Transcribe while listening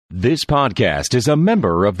This podcast is a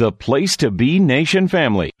member of the Place to Be Nation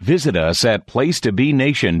family. Visit us at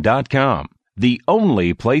placetobenation.com, the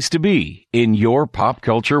only place to be in your pop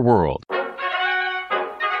culture world.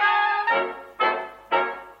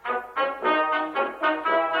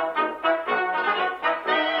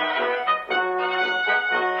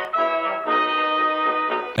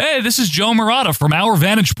 Hey, this is Joe Murata from Our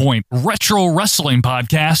Vantage Point, Retro Wrestling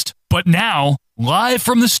Podcast. But now, live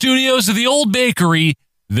from the studios of the Old Bakery,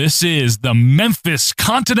 this is the Memphis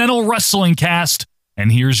Continental Wrestling Cast,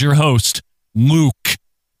 and here's your host, Luke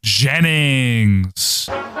Jennings.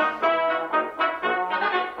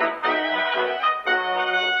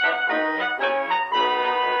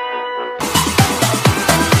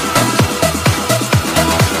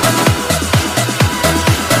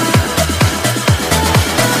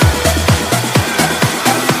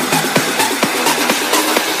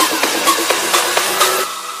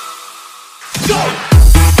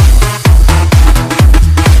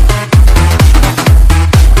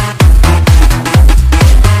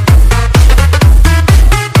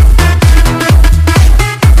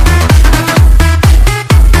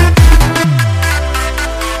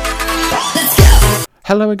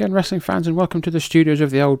 Hello again, wrestling fans, and welcome to the studios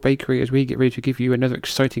of the Old Bakery as we get ready to give you another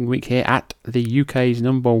exciting week here at the UK's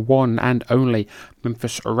number one and only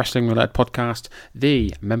Memphis Wrestling-related podcast,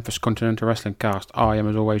 the Memphis Continental Wrestling Cast. I am,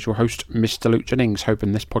 as always, your host, Mr. Luke Jennings,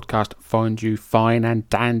 hoping this podcast finds you fine and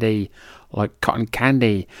dandy like cotton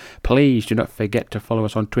candy. Please do not forget to follow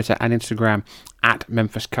us on Twitter and Instagram at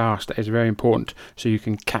MemphisCast. That is very important so you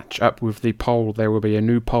can catch up with the poll. There will be a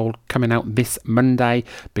new poll coming out this Monday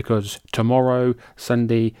because tomorrow,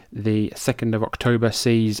 Sunday, the 2nd of October,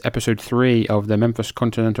 sees episode 3 of the Memphis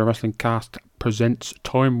Continental Wrestling Cast presents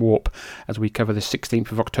Time Warp as we cover the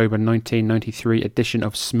 16th of October 1993 edition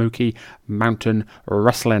of Smoky Mountain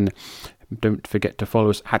Wrestling. Don't forget to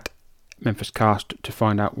follow us at Memphis Cast to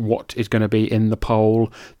find out what is going to be in the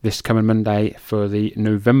poll this coming Monday for the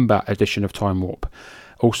November edition of Time Warp.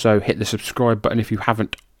 Also, hit the subscribe button if you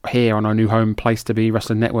haven't here on our new home, Place to Be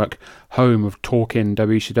Wrestling Network, home of Talkin'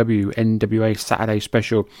 WCW, NWA Saturday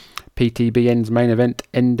Special, PTBN's Main Event,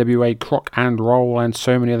 NWA Crock and Roll, and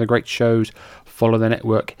so many other great shows. Follow the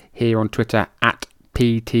network here on Twitter at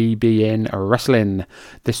PTBN Wrestling.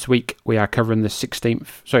 This week we are covering the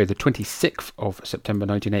 26th of September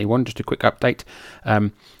 1981. Just a quick update.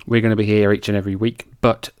 We're going to be here each and every week,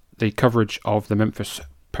 but the coverage of the Memphis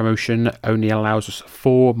promotion only allows us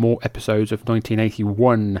 4 more episodes of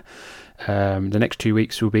 1981. The next 2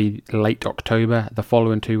 weeks will be late October. The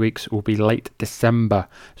following 2 weeks will be late December.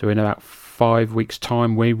 So in about 5 weeks'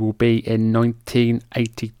 time, we will be in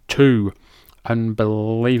 1982.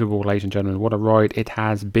 Unbelievable, ladies and gentlemen. What a ride it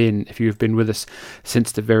has been. If you have been with us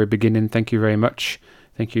since the very beginning, thank you very much.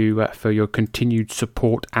 Thank you for your continued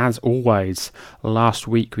support as always. Last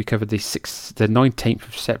week we covered the 19th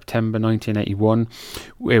of September 1981,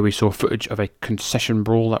 where we saw footage of a concession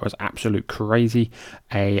brawl that was absolute crazy,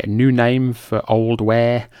 a new name for old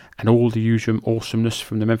wear, and all the usual awesomeness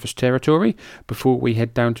from the Memphis territory. Before we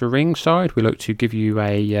head down to ringside, we look to give you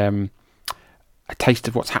a taste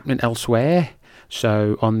of what's happening elsewhere.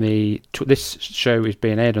 So on this show is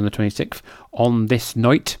being aired on the 26th. On this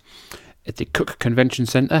night at the Cook Convention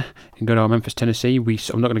Center in good old Memphis, Tennessee,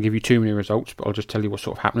 I'm not going to give you too many results, but I'll just tell you what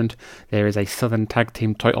sort of happened. There is a Southern Tag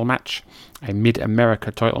Team title match, a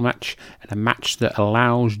Mid-America title match, and a match that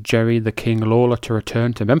allows Jerry the King Lawler to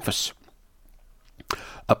return to Memphis.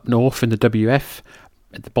 Up north in the WF,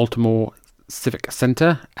 at the Baltimore Civic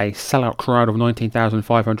Center, a sellout crowd of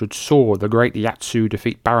 19,500 saw the Great Yatsu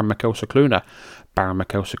defeat Baron Mikel Cicluna. Baron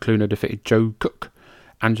Mikel Cicluna defeated Joe Cook.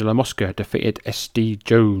 Angela Mosca defeated S.D.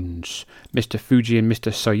 Jones. Mr. Fuji and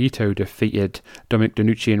Mr. Saito defeated Dominic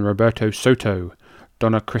DeNucci and Roberto Soto.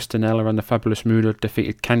 Donna Christinella and the Fabulous Moolah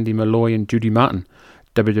defeated Candy Malloy and Judy Martin.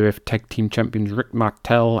 WWF Tag Team Champions Rick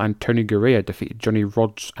Martel and Tony Gurria defeated Johnny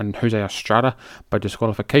Rodz and Jose Estrada by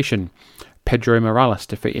disqualification. Pedro Morales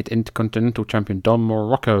defeated Intercontinental Champion Don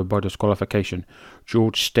Morocco by disqualification.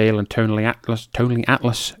 George Steele and Tony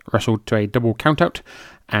Atlas wrestled to a double countout.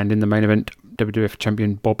 And in the main event, WWF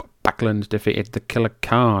Champion Bob Backlund defeated the Killer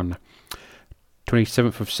Khan.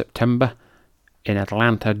 27th of September in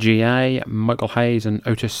Atlanta, GA, Michael Hayes and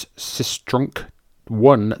Otis Sistrunk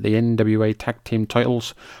won the NWA Tag Team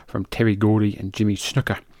titles from Terry Gordy and Jimmy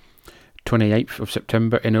Snuka. 28th of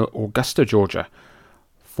September in Augusta, Georgia,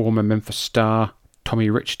 former Memphis star Tommy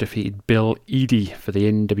Rich defeated Bill Eadie for the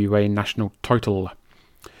NWA National title.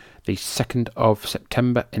 The 2nd of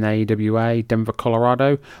September in AWA, Denver,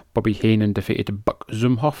 Colorado, Bobby Heenan defeated Buck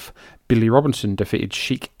Zumhoff. Billy Robinson defeated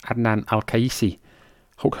Sheikh Adnan Al-Qaisi.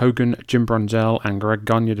 Hulk Hogan, Jim Brunzell and Greg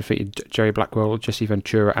Gagne defeated Jerry Blackwell, Jesse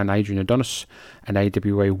Ventura and Adrian Adonis. And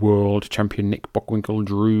AWA World Champion Nick Bockwinkel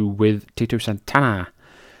drew with Tito Santana.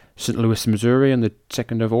 St. Louis, Missouri on the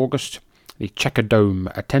 2nd of August. The Checker Dome,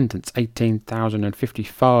 attendance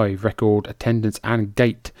 18,055, record attendance and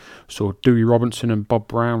gate. Saw Dewey Robinson and Bob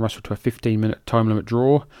Brown wrestle to a 15-minute time limit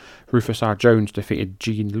draw. Rufus R. Jones defeated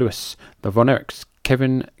Gene Lewis. The Von Erichs,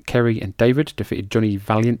 Kevin, Kerry and David defeated Johnny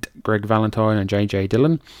Valiant, Greg Valentine and J.J.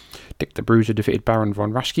 Dillon. Dick the Bruiser defeated Baron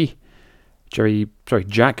Von Raschke.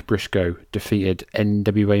 Jack Briscoe defeated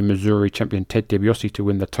NWA Missouri champion Ted DiBiase to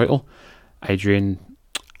win the title.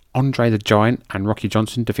 Andre the Giant and Rocky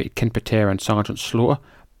Johnson defeated Ken Patera and Sergeant Slaughter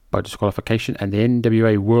by disqualification, and the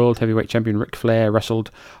NWA World Heavyweight Champion Ric Flair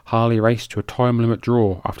wrestled Harley Race to a time limit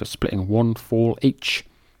draw after splitting one fall each.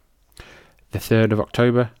 The 3rd of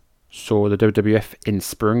October saw the WWF in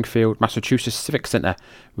Springfield, Massachusetts Civic Center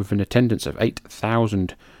with an attendance of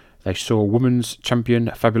 8,000. They saw Women's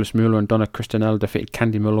Champion Fabulous Moolah and Donna Christinell defeated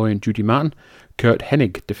Candy Malloy and Judy Martin. Kurt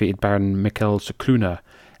Hennig defeated Baron Mikkel Cicluna.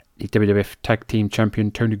 The WWF Tag Team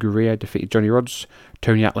Champion Tony Gurria defeated Johnny Rodz.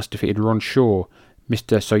 Tony Atlas defeated Ron Shaw.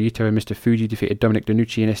 Mr. Soyito and Mr. Fuji defeated Dominic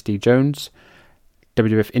DeNucci and SD Jones.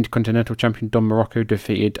 WWF Intercontinental Champion Don Morocco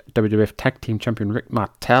defeated WWF Tag Team Champion Rick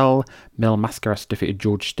Martel. Mel Mascaras defeated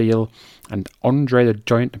George Steele. And Andre the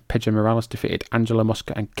Giant and Pedro Morales defeated Angela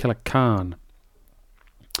Mosca and Killer Khan.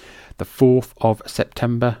 The 4th of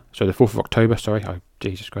October,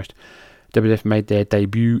 Jesus Christ. WWF made their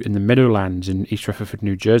debut in the Meadowlands in East Rutherford,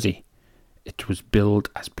 New Jersey. It was billed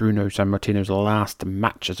as Bruno Sammartino's last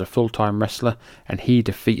match as a full-time wrestler, and he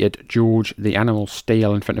defeated George the Animal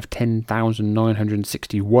Steele in front of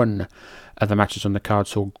 10,961. Other matches on the card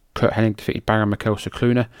saw Kurt Hennig defeated Baron Mikkel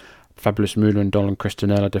Cicluna. Fabulous Moolah and Dolan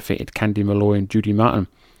Christinella defeated Candy Malloy and Judy Martin.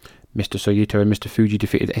 Mr. Soyito and Mr. Fuji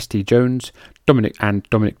defeated SD Jones, Dominic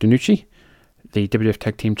DeNucci. The WWF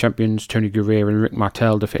Tag Team Champions Tony Gurria and Rick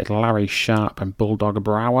Martel defeated Larry Sharp and Bulldog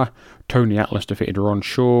Brower. Tony Atlas defeated Ron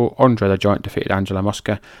Shaw. Andre the Giant defeated Angela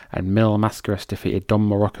Mosca. And Mil Mascaras defeated Don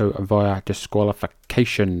Morocco via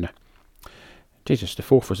disqualification. Jesus, the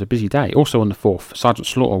 4th was a busy day. Also on the 4th, Sergeant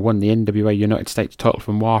Slaughter won the NWA United States title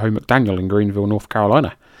from Wahoo McDaniel in Greenville, North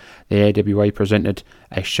Carolina. The AWA presented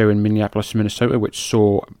a show in Minneapolis, Minnesota, which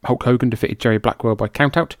saw Hulk Hogan defeated Jerry Blackwell by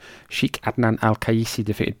countout. Sheikh Adnan Al-Qaisi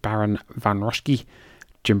defeated Baron Van Raschke.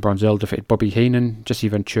 Jim Brunzell defeated Bobby Heenan. Jesse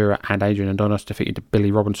Ventura and Adrian Adonis defeated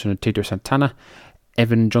Billy Robinson and Tito Santana.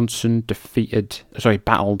 Evan Johnson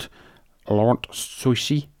battled Laurent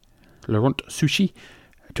Sushi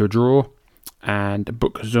to a draw. And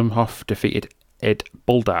Book Zumhoff defeated Ed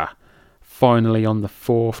Boulder. Finally, on the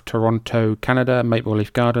 4th, Toronto, Canada, Maple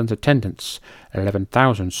Leaf Gardens, attendance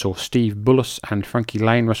 11,000. Saw Steve Bullis and Frankie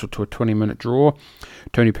Lane wrestle to a 20-minute draw.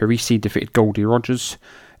 Tony Parisi defeated Goldie Rogers.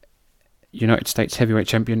 United States Heavyweight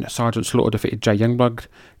Champion Sergeant Slaughter defeated Jay Youngblood.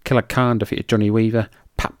 Killer Khan defeated Johnny Weaver.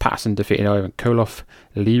 Pat Patterson defeated Ivan Koloff.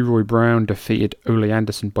 Leroy Brown defeated Ole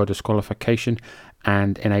Anderson by disqualification.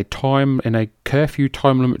 And in a curfew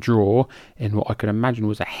time limit draw, in what I could imagine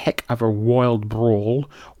was a heck of a wild brawl,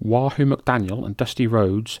 Wahoo McDaniel and Dusty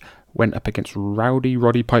Rhodes went up against Rowdy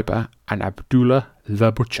Roddy Piper and Abdullah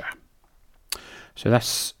the Butcher. So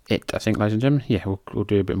that's it, I think, ladies and gentlemen. Yeah, we'll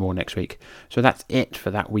do a bit more next week. So that's it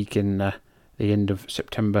for that week in the end of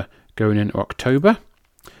September going into October.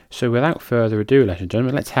 So without further ado, ladies and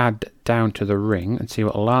gentlemen, let's head down to the ring and see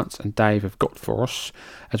what Lance and Dave have got for us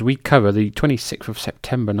as we cover the 26th of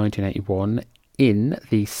September 1981 in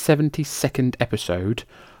the 72nd episode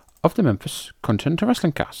of the Memphis Continental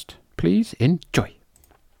Wrestling Cast. Please enjoy.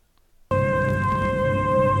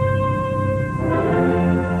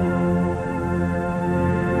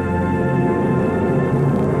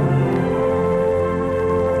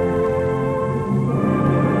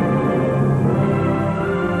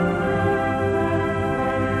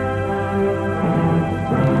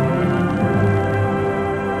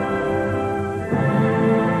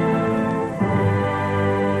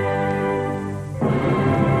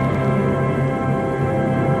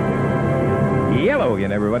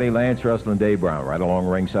 Everybody, Lance Russell and Dave Brown right along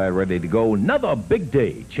ringside, ready to go. Another big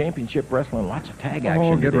day. Championship wrestling, lots of tag action.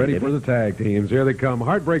 Oh, get ready for the tag teams. Here they come.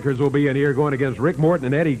 Heartbreakers will be in here going against Rick Morton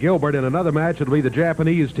and Eddie Gilbert. In another match, it'll be the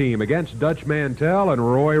Japanese team against Dutch Mantell and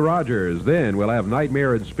Roy Rogers. Then we'll have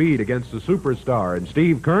Nightmare and Speed against the Superstar and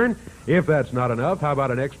Steve Kern. If that's not enough, how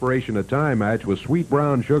about an expiration of time match with Sweet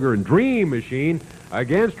Brown Sugar and Dream Machine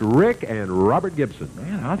against Rick and Robert Gibson?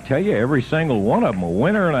 Man, I'll tell you, every single one of them a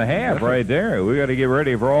winner and a half right there. We got to get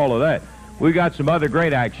ready for all of that. We got some other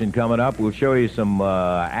great action coming up. We'll show you some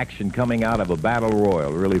action coming out of a battle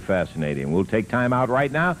royal. Really fascinating. We'll take time out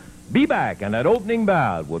right now. be back in that opening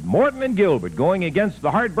bout with Morton and Gilbert going against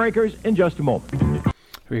the Heartbreakers in just a moment.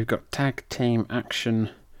 We've got tag team action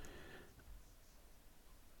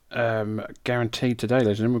guaranteed today, ladies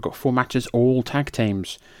and gentlemen. We've got 4 matches, all tag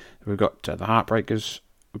teams. We've got the Heartbreakers,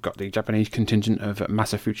 we've got the Japanese contingent of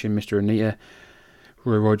Masafuchi and Mr. Onita,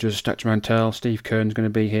 Roy Rogers, Dutch Mantell, Steve Keirn's going to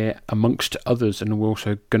be here, amongst others, and we're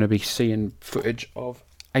also going to be seeing footage of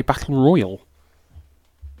a battle royal,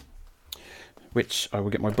 which I will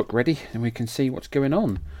get my book ready and we can see what's going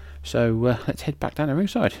on. So let's head back down the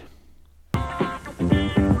ringside.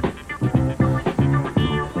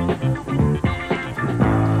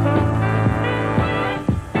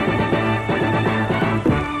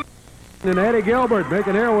 And Eddie Gilbert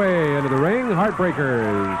making their way into the ring.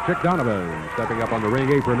 Heartbreakers. Chick Donovan stepping up on the ring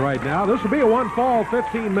apron right now. This will be a 1-fall,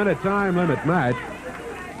 15-minute time limit match.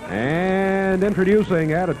 And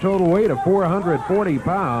introducing at a total weight of 440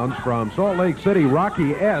 pounds from Salt Lake City,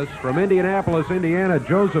 Rocky S. From Indianapolis, Indiana,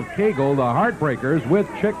 Joseph Cagle, the Heartbreakers with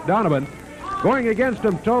Chick Donovan. Going against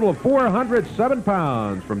him, total of 407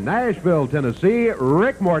 pounds from Nashville, Tennessee,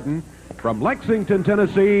 Rick Morton. From Lexington,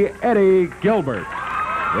 Tennessee, Eddie Gilbert.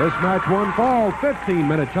 This match 1-fall,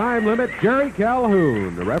 15-minute time limit. Jerry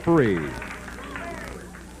Calhoun, the referee.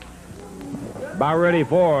 About ready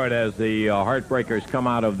for it as the Heartbreakers come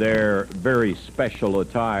out of their very special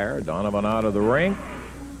attire. Donovan out of the ring.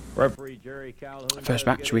 Referee Jerry Calhoun. First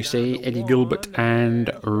match, we see Eddie Gilbert and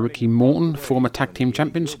Ricky Morton, former tag team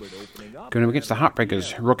champions, going up against the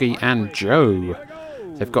Heartbreakers, Rocky and Joe.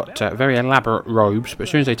 They've got very elaborate robes, but as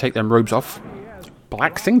soon as they take them robes off,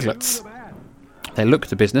 black singlets. They look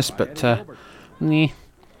the business, but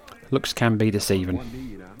looks can be deceiving.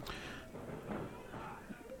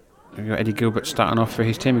 We've got Eddie Gilbert starting off for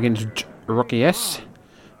his team against Rocky S.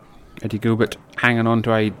 Eddie Gilbert hanging on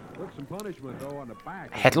to a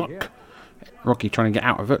headlock. Rocky trying to get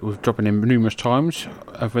out of it, with dropping him numerous times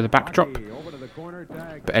over the backdrop.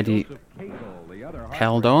 But Eddie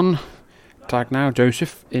held on. Tag now,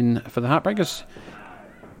 Joseph in for the Heartbreakers.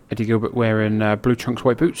 Eddie Gilbert wearing blue trunks,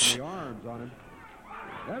 white boots.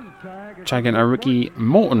 Tagging a Ricky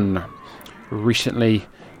Morton. Recently,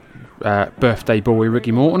 birthday boy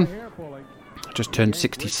Ricky Morton. Just turned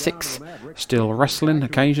 66. Still wrestling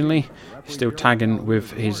occasionally. Still tagging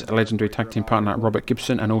with his legendary tag team partner Robert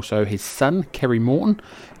Gibson and also his son Kerry Morton,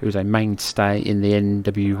 who is a mainstay in the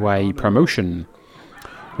NWA promotion.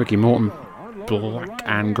 Ricky Morton, black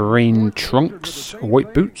and green trunks,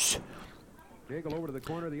 white boots.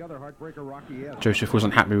 Joseph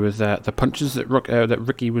wasn't happy with the punches that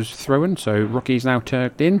Ricky was throwing, so Rocky's now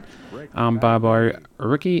tagged in. Armbar by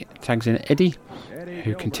Ricky, tags in Eddie,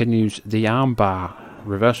 who continues the armbar.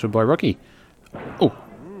 Reversal by Rocky. Oh!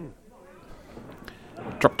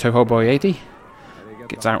 Drop toe hold by Eddie.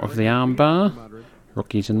 Gets out of the armbar.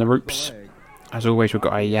 Rocky's in the ropes. As always, we've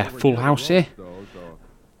got a full house here.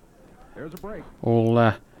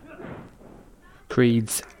 All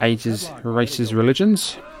creeds, ages, races,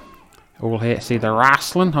 religions. All here to see the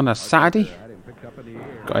wrestling on a Saturday.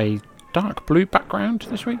 Got a dark blue background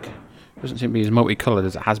this week. Doesn't seem to be as multicoloured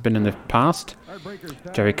as it has been in the past.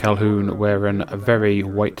 Jerry Calhoun wearing very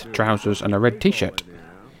white trousers and a red t-shirt.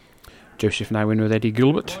 Joseph now in with Eddie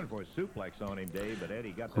Gilbert.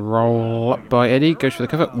 Roll up by Eddie, goes for the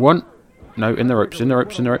cover. One. No, in the ropes.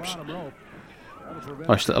 Nice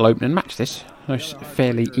little opening match this. Nice,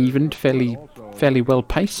 fairly evened, fairly well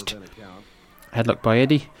paced. Headlock by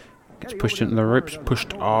Eddie. Gets pushed into the ropes,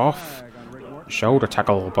 pushed off. Shoulder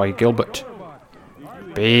tackle by Gilbert.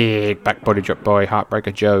 Big back body drop by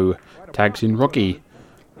Heartbreaker Joe. Tags in Rocky.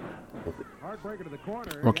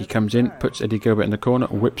 Rocky comes in, puts Eddie Gilbert in the corner,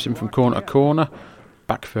 whips him from corner to corner.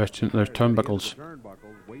 Back first into those turnbuckles.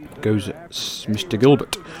 Goes Mr.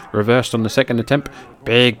 Gilbert. Reversed on the second attempt.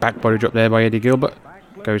 Big back body drop there by Eddie Gilbert.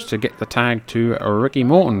 Goes to get the tag to Ricky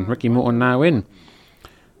Morton. Ricky Morton now in.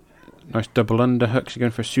 Nice double underhooks.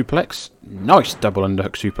 Going for a suplex. Nice double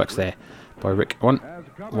underhook suplex there by Rick.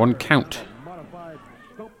 One count.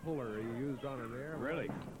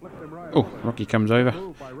 Oh, Rocky comes over.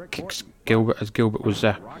 Kicks Gilbert as Gilbert was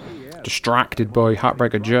distracted by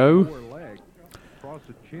Heartbreaker Joe.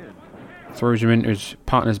 Throws him into his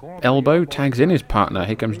partner's elbow. Tags in his partner.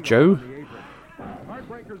 Here comes Joe.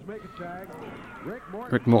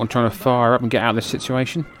 Rick Morton trying to fire up and get out of this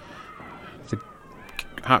situation. The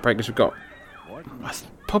Heartbreakers have got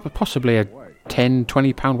possibly a 10,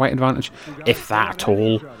 20 pound weight advantage, if that at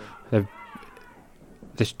all.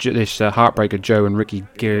 This Heartbreaker Joe and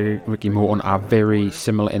Ricky Morton are very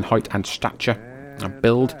similar in height and stature and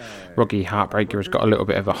build. Rocky Heartbreaker has got a little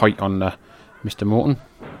bit of a height on Mr. Morton.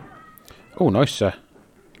 Oh, nice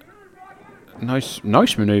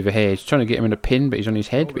Nice manoeuvre here. He's trying to get him in a pin, but he's on his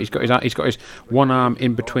head. But he's got his one arm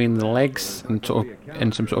in between the legs and sort of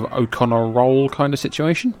in some sort of O'Connor roll kind of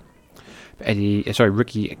situation. But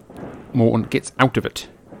Ricky Morton gets out of it.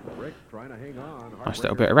 Nice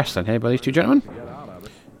little bit of wrestling here by these two gentlemen.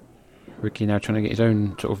 Ricky now trying to get his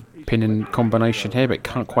own sort of pinning combination here, but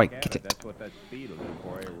can't quite get it.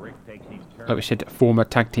 Like we said, former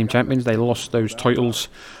tag team champions. They lost those titles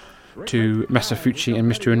to Masafuchi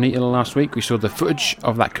and Mr. Onita last week. We saw the footage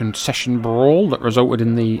of that concession brawl that resulted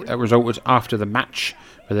after the match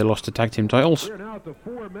where they lost the tag team titles.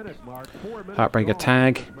 Heartbreaker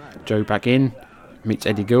tag. Joe back in. Meets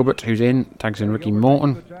Eddie Gilbert, who's in. Tags in Ricky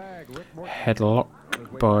Morton. Headlock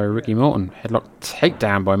by Ricky Morton. Headlock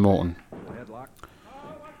takedown by Morton.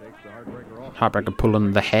 Heartbreaker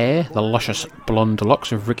pulling the hair, the luscious blonde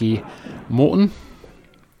locks of Ricky Morton.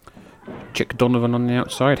 Chick Donovan on the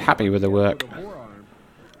outside, happy with the work.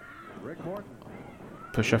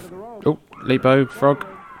 Push off. Oh, Leapo, frog.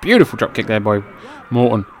 Beautiful drop kick there by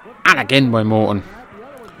Morton. And again by Morton.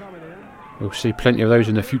 We'll see plenty of those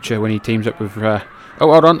in the future when he teams up with... oh,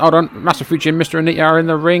 hold on. Masafuchi and Mr. Onita are in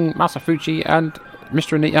the ring. Masafuchi and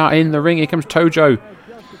Mr. Onita are in the ring. Here comes Tojo.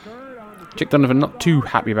 Chick Donovan not too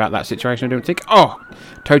happy about that situation, I don't think. Oh,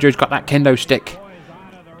 Tojo's got that kendo stick.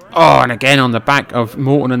 Oh, and again on the back of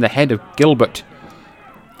Morton and the head of Gilbert.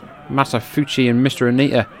 Masafuchi and Mr.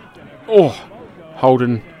 Onita. Oh,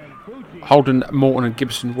 holding Morton and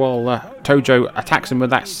Gibson while Tojo attacks him with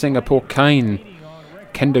that Singapore cane.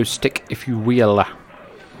 Kendo stick, if you will.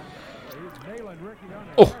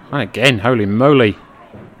 Oh, and again, holy moly.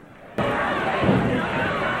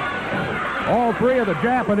 All three of the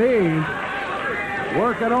Japanese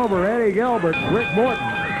working over Eddie Gilbert, Rick Morton.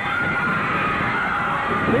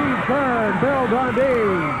 Steve Kern, Bill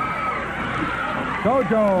Dundee.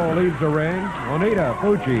 Tojo leaves the ring. Onita,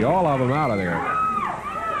 Fuji, all of them out of there.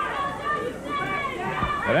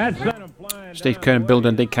 Steve Kern and Bill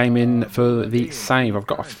Dundee came in for the save. I've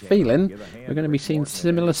got a feeling we're going to be seeing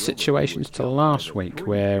similar situations to last week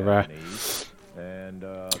where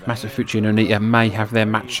Masafuchi and Onita may have their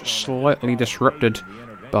match slightly disrupted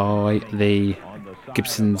by the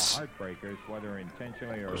Gibsons.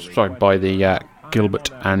 Sorry, by the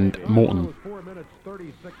Gilbert and Morton.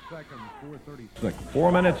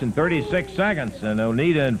 4 minutes and 36 seconds, and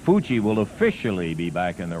Onita and Fuji will officially be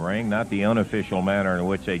back in the ring, not the unofficial manner in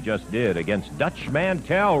which they just did against Dutch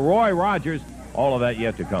Mantell, Roy Rogers. All of that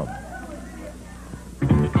yet to come.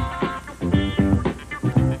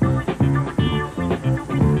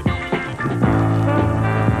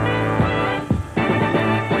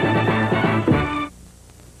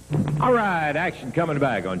 All right, action coming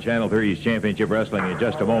back on Channel 3's Championship Wrestling in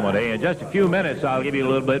just a moment. Hey, in just a few minutes, I'll give you a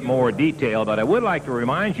little bit more detail, but I would like to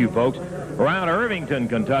remind you folks around Irvington,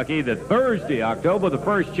 Kentucky, that Thursday, October the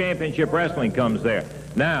 1st, Championship Wrestling comes there.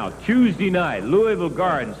 Now, Tuesday night, Louisville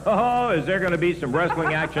Gardens. Oh, is there going to be some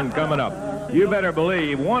wrestling action coming up? You better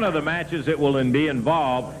believe one of the matches that will be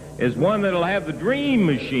involved is one that'll have the Dream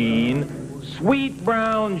Machine, Sweet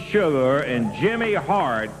Brown Sugar, and Jimmy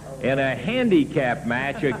Hart in a handicap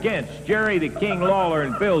match against Jerry the King Lawler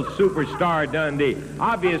and Bill Superstar Dundee.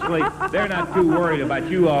 Obviously, they're not too worried about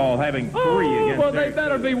you all having three against well, they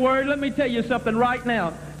better be worried. Let me tell you something right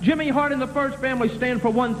now. Jimmy Hart and the First Family stand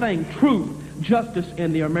for one thing: truth, justice,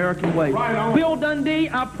 and the American way. Right. Bill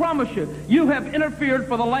Dundee, I promise you, you have interfered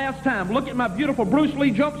for the last time. Look at my beautiful Bruce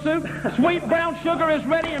Lee jumpsuit. Sweet Brown Sugar is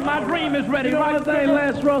ready, and my dream is ready. You know the thing,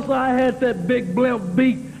 Lance Russell, I had that big blimp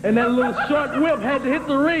beat, and that little short whip had to hit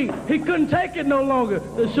the ring. He couldn't take it no longer.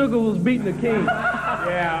 The Sugar was beating the king.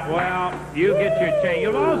 Yeah, well, you get your chance.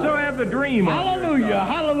 You'll also have the Dream. Hallelujah,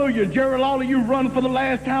 hallelujah. Jerry Lawler, you run for the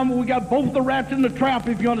last time. We got both the rats in the trap,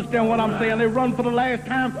 if you understand what I'm saying. They run for the last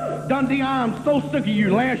time. Dundee, I'm so sick of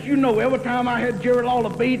you, Lance. You know, every time I had Jerry Lawler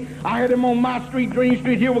beat, I had him on my street, Green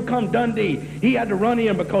Street. Here would come Dundee. He had to run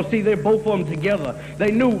in because, see, they're both of them together. They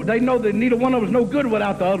know that neither one of us no good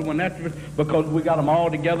without the other one. That's because we got them all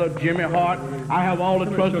together. Jimmy Hart, I have all the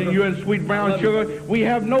trust in you and Sweet Brown Sugar. We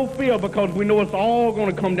have no fear because we know it's all going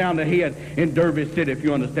to come down the head in Derby City, if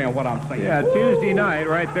you understand what I'm saying. Yeah, Tuesday night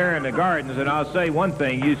right there in the Gardens, and I'll say one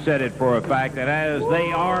thing, you said it for a fact, that as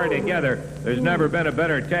they are together, there's never been a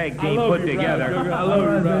better tag team put together. I love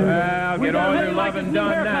you, brother. Well, get all your loving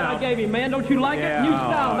done now. I gave you, man. Don't you like it? New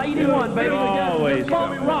style, 81, baby. Always.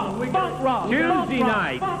 Funk rock. Tuesday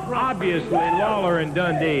night, obviously, Lawler and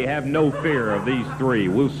Dundee have no fear of these three.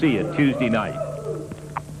 We'll see it Tuesday night.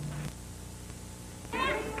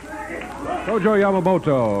 Tojo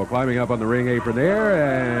Yamamoto climbing up on the ring apron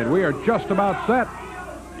there, and we are just about set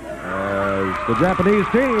as the Japanese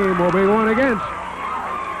team will be one against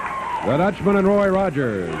The Dutchman and Roy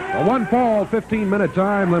Rogers. A 1-fall, 15-minute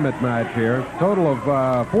time limit match here. Total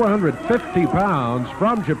of 450 pounds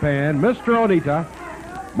from Japan. Mr. Onita,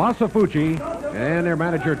 Masafuchi, and their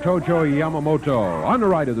manager Tojo Yamamoto. On the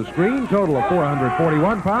right of the screen, total of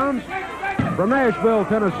 441 pounds. From Nashville,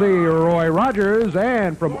 Tennessee, Roy Rogers.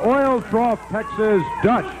 And from Oil Trough, Texas,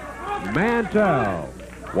 Dutch Mantell.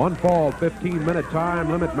 1-fall, 15-minute time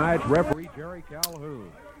limit match. Referee Jerry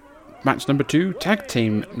Calhoun. Match number 2, tag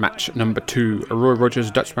team match number 2. Roy Rogers,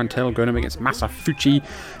 Dutch Mantell going up against Masafuchi,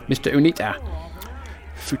 Mr. Onita.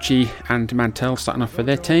 Fuchi and Mantell starting off for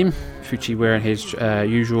their team. Fuchi wearing his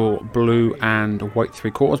usual blue and white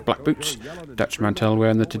 3/4 black boots. Dutch Mantell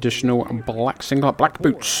wearing the traditional black singlet black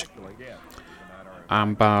boots.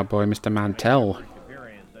 Armbar by Mr. Mantell.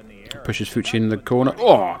 Pushes Fuchi in the corner.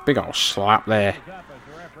 Oh, big old slap there.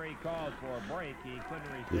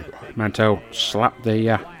 Mantell slapped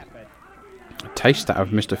the taste out of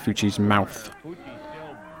Mr. Fuchi's mouth.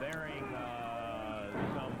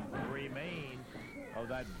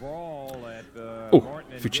 Oh,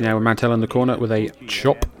 Fuchi now with Mantell in the corner with a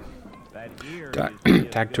chop.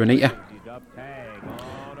 Tag to Onita.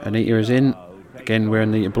 Onita is in. Again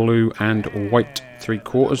wearing the blue and white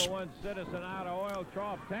 3/4.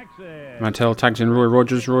 Mantell tags in Roy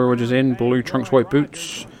Rogers. Roy Rogers in. Blue trunks, white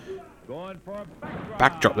boots.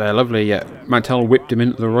 Backdrop there, lovely. Mantell whipped him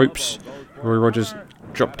into the ropes. Roy Rogers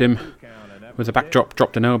dropped him with a backdrop,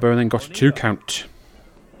 dropped an elbow, and then got a 2 count.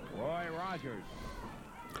 Roy Rogers.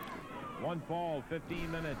 1-fall,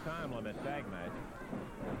 15-minute time limit tag match.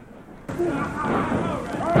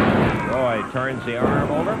 Roy turns the arm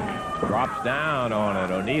over, drops down on it.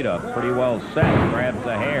 Onita, pretty well set, grabs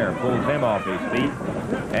the hair, pulls him off his feet.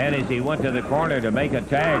 And as he went to the corner to make a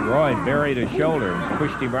tag, Roy buried his shoulders,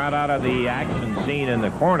 pushed him right out of the action scene in the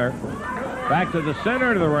corner. Back to the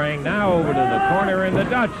center of the ring, now over to the corner, and the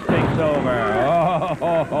Dutch takes over.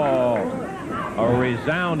 Oh, a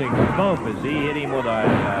resounding thump as he hit him with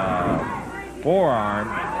a forearm.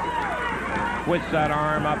 Twists that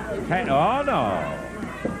arm up. Oh, no.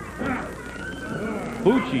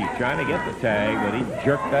 Fuchi trying to get the tag, but he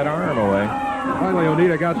jerked that arm away. Finally,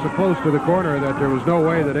 Onita got so close to the corner that there was no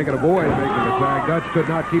way that they could avoid making the tag. Dutch could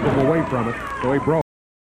not keep him away from it, so he broke.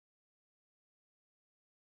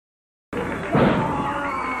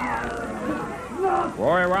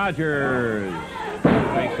 Roy Rogers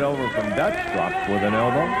takes over from Dutch, drops with an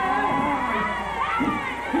elbow.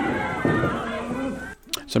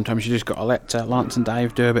 Sometimes you just got to let Lance and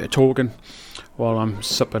Dave do a bit of talking while I'm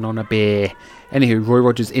supping on a beer. Anywho, Roy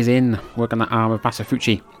Rogers is in, working that arm of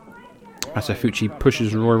Masafuchi. Masafuchi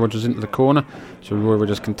pushes Roy Rogers into the corner, so Roy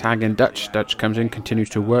Rogers can tag in Dutch. Dutch comes in, continues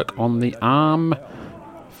to work on the arm.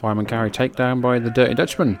 Fireman carry takedown by the Dirty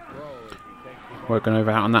Dutchman. Working over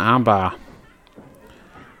out on that armbar.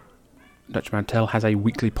 Dutch Mantell has a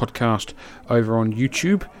weekly podcast over on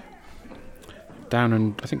YouTube. I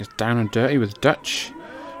think it's Down and Dirty with Dutch.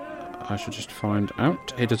 I should just find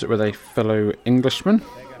out. He does it with a fellow Englishman.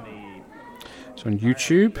 It's on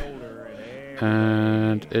YouTube.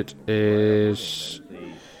 And it is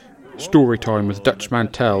Story Time with Dutch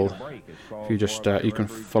Mantell. If you just, you can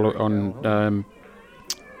follow it on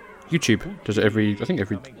YouTube. Does it every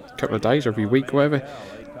couple of days, every week, whatever.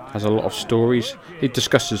 Has a lot of stories. He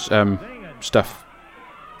discusses stuff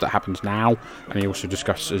that happens now, and he also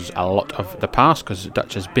discusses a lot of the past, because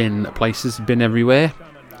Dutch has been places, been everywhere.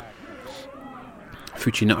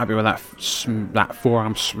 Fuchi not happy with that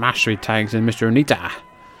forearm smash, so he tags in Mr. Onita.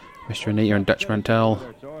 Mr. Onita and Dutch Mantell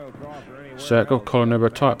circle, collar over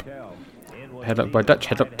type. Headlock by Dutch,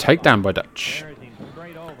 headlock takedown by Dutch.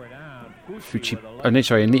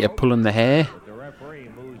 Onita pulling the hair,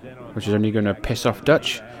 which is only going to piss off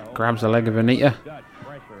Dutch. Grabs the leg of Onita.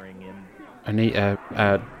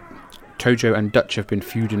 Tojo and Dutch have been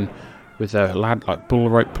feuding with a bull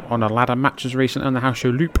rope on a ladder matches recently on the house show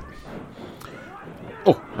Loop.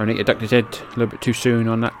 Oh, Onita ducked his head a little bit too soon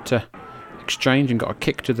on that exchange and got a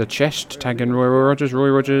kick to the chest, tagging Roy Rogers. Roy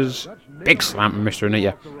Rogers, big slam from Mr.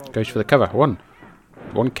 Onita. Goes for the cover. One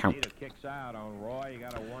count.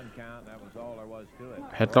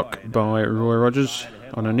 Headlock by Roy Rogers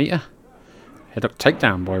on Onita. Headlock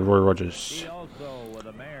takedown by Roy Rogers.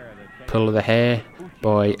 Pull of the hair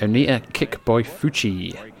by Onita. Kick by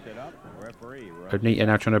Fuchi. Onita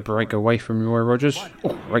now trying to break away from Roy Rogers.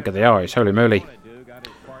 Oh, rake of the eyes. Holy moly.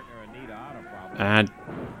 And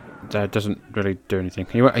that doesn't really do anything.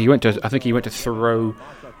 He went to throw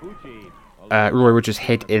Roy Rogers'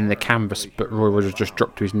 head in the canvas, but Roy Rogers just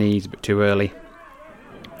dropped to his knees a bit too early.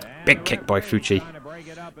 Big kick by Fuchi.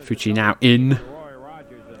 Fuchi now in.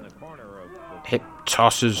 Hip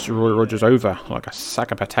tosses Roy Rogers over like a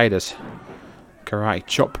sack of potatoes. Karate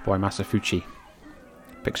chop by Masafuchi.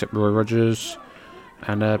 Picks up Roy Rogers.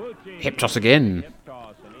 And a hip toss again.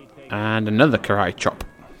 And another karate chop.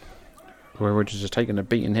 Roy Rogers is taking a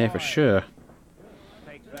beating here for sure.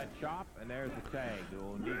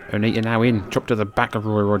 Onita now in. Chop to the back of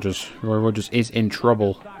Roy Rogers. Roy Rogers is in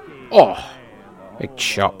trouble. Oh! Big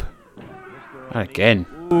chop. And again.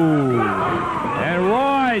 Ooh. And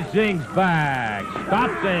Roy sings back.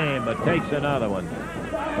 Stops him, but takes another one.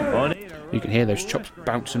 You can hear those chops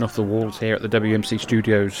bouncing off the walls here at the WMC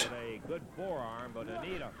studios.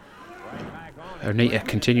 Onita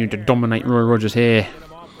continuing to dominate Roy Rogers here.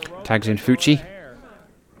 Tags in Fuchi.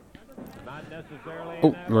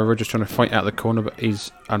 Oh, Roy Rogers trying to fight out of the corner, but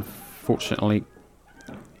he's unfortunately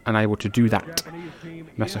unable to do that.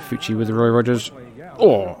 Masafuchi with Roy Rogers.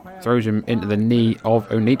 Oh, throws him into the knee of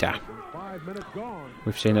Onita.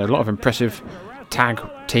 We've seen a lot of impressive tag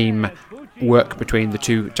team work between the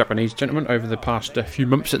two Japanese gentlemen over the past few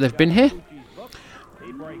months that they've been here.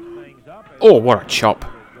 Oh, what a chop.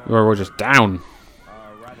 Roy Rogers down.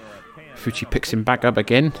 Fuchi picks him back up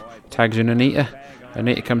again. Tags in Onita.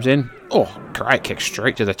 Onita comes in. Oh, karate kick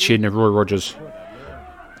straight to the chin of Roy Rogers.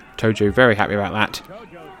 Tojo very happy about that.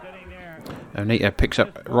 Onita picks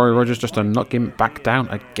up Roy Rogers just to knock him back down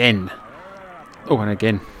again. Oh, and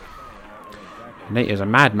again. Onita's a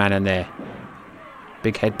madman in there.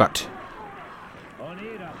 Big headbutt.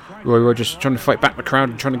 Roy Rogers trying to fight back the crowd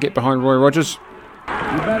and trying to get behind Roy Rogers.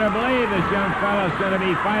 You better believe this young fellow's going to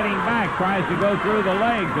be fighting back. Tries to go through the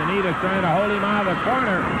legs. Onita's trying to hold him out of the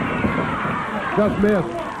corner. Just missed.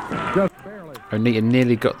 Just barely. Onita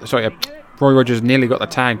nearly got... Sorry, Roy Rogers nearly got the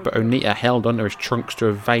tag, but Onita held onto his trunks to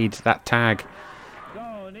evade that tag.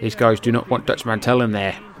 These guys do not want Dutch Mantel in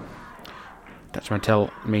there. Dutch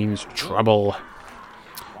Mantel means trouble.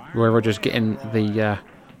 Roy Rogers getting the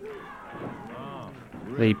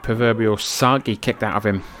proverbial sagi kicked out of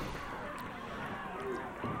him.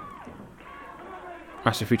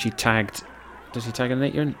 Masafuchi tagged. Does he tag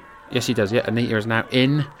Onita in? Yes, he does. Yeah, Onita is now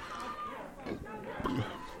in.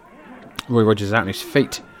 Roy Rogers is out on his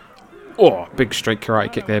feet. Oh, big straight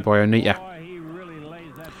karate kick there by Onita.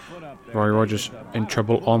 Roy Rogers in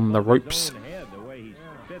trouble on the ropes.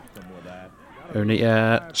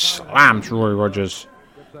 Onita slams Roy Rogers.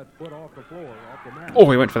 Oh,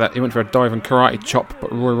 he went for that. He went for a diving karate chop,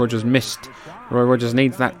 but Roy Rogers missed. Roy Rogers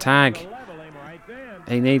needs that tag.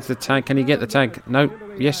 He needs the tag. Can he get the tag? No.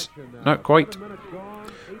 Yes. Not quite.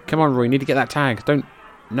 Come on, Roy. You need to get that tag. Don't.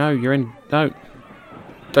 No, you're in. No.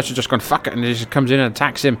 Dutch has just gone fuck it and he just comes in and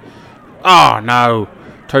attacks him. Oh, no.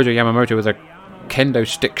 Tojo Yamamoto with a kendo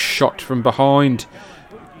stick shot from behind.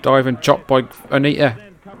 Diving chop by Onita.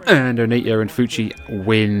 And Onita and Fuchi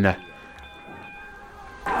win.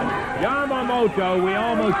 Yamamoto, we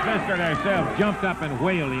almost missed it ourselves, jumped up and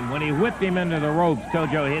whaled him. When he whipped him into the ropes,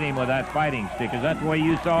 Tojo hit him with that fighting stick. Is that the way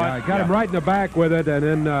you saw it? Yeah, I got him right in the back with it, and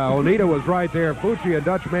then Onita was right there. Fuchi and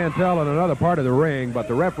Dutch Mantel in another part of the ring, but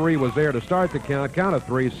the referee was there to start the count of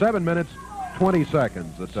 3, 7 minutes, 20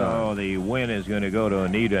 seconds. So the win is going to go to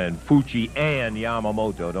Onita and Fuchi and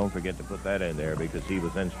Yamamoto. Don't forget to put that in there because he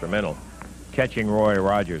was instrumental catching Roy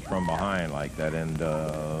Rogers from behind like that. And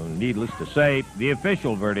needless to say, the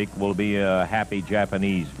official verdict will be a happy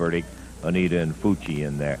Japanese verdict. Onita and Fuchi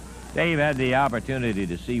in there. Dave had the opportunity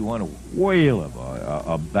to see one whale of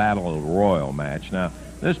a battle royal match. Now,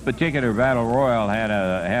 this particular battle royal had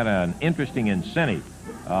an interesting incentive.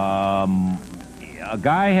 A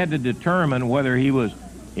guy had to determine whether he was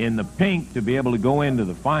in the pink to be able to go into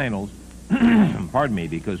the finals. Pardon me,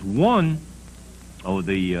 because one of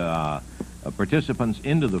the participants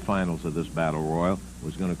into the finals of this battle royal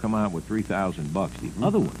was going to come out with $3,000. The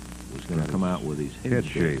other one was going to come out with his head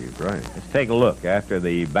shaved. Right. Let's take a look after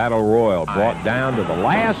the battle royal brought down to the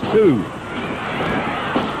last two.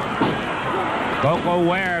 Coco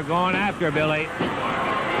Ware going after Billy.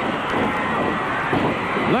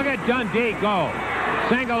 Look at Dundee go.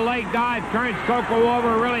 Single leg dive, turns Coco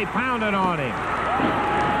over, really pounding on him.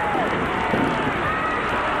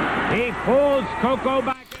 He pulls Coco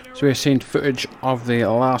back. So we're seeing footage of the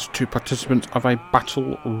last two participants of a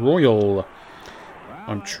battle royal.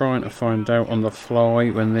 I'm trying to find out on the fly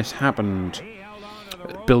when this happened.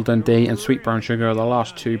 Bill Dundee and Sweet Brown Sugar are the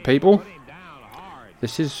last two people.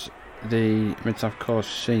 This is the Mid-South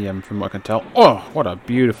Coliseum from what I can tell. Oh, what a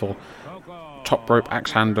beautiful top rope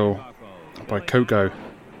axe handle by Coco. 1,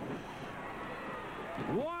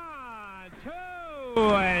 2,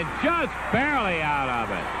 and just barely out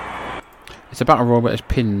of it. It's a battle royal, but it's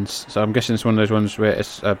pins, so I'm guessing it's one of those ones where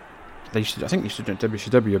it's I think they used to do it in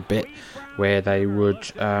WCW a bit, where they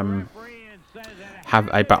would have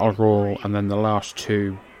a battle royal, and then the last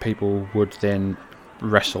 2 people would then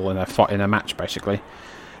wrestle in a match, basically.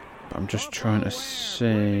 But I'm just trying to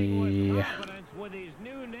see. With his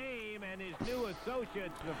new name and his new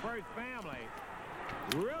associates, the First Family,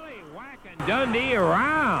 really whacking Dundee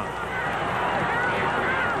around.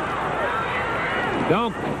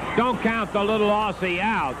 Don't count the little Aussie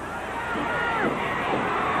out.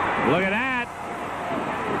 Look at that.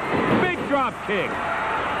 Big drop kick.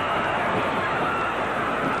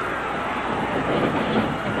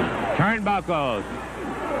 Turnbuckles.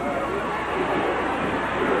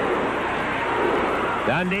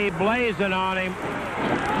 Dundee blazing on him.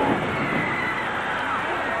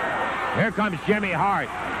 Here comes Jimmy Hart.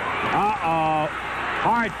 Uh-oh.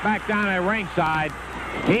 Hart back down at ringside.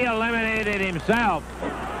 He eliminated himself.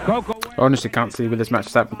 Coco. I honestly can't see where this match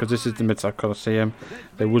is at because this is the Mid-South Coliseum.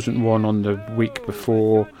 There wasn't one on the week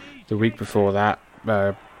before. The week before that,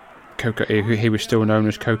 Coco, he was still known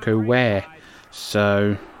as Coco Ware.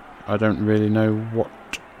 So I don't really know what.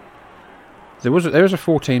 There was a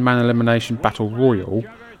 14-man elimination battle royal,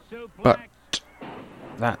 but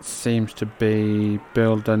that seems to be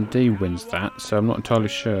Bill Dundee wins that. So I'm not entirely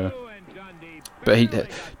sure.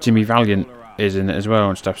 But Jimmy Valiant is in it as well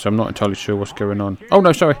and stuff, so I'm not entirely sure what's going on. Oh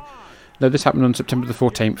no, sorry. No, this happened on September the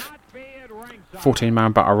 14th.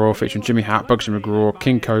 14-man battle royal featuring Jimmy Hart, Bugsy McGraw,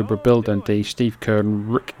 King Cobra, Bill Dundee, Steve Kern,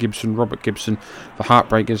 Rick Gibson, Robert Gibson, the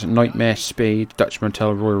Heartbreakers, Nightmare Speed, Dutch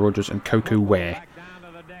Mantell, Roy Rogers, and Coco Ware.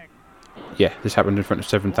 Yeah, this happened in front of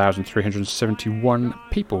 7,371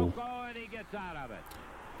 people.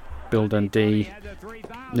 Bill Dundee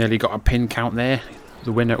nearly got a pin count there.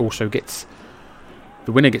 The winner gets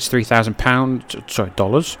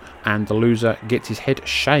 $3,000, and the loser gets his head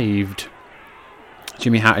shaved.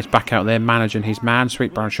 Jimmy Hart is back out there managing his man,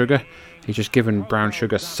 Sweet Brown Sugar. He's just given Brown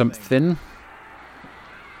Sugar something.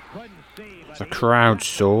 The crowd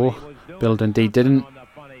saw. Bill Dundee didn't.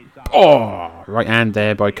 Oh, right hand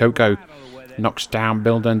there by Coco. Knocks down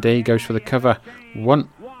Bill Dundee, goes for the cover. 1,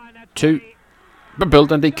 2. But Bill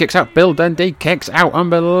Dundee kicks out. Bill Dundee kicks out.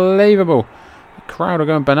 Unbelievable. The crowd are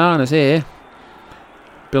going bananas here.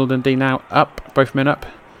 Bill Dundee now up. Both men up.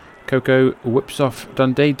 Coco whips off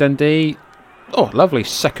Dundee. Dundee. Oh, lovely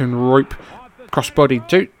second rope. Crossbody.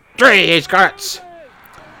 2, 3. He's got it.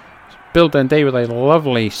 Bill Dundee with a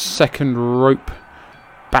lovely second rope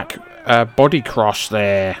back body cross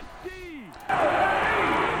there.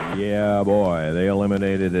 Yeah, boy, they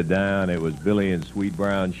eliminated it down. It was Billy and Sweet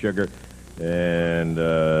Brown Sugar, and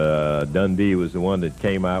Dundee was the one that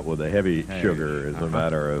came out with a heavy sugar, as a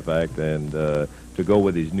matter of fact. And to go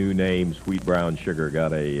with his new name, Sweet Brown Sugar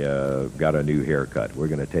got a new haircut. We're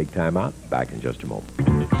going to take time out. Back in just a moment.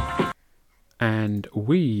 And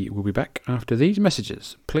we will be back after these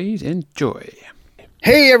messages. Please enjoy.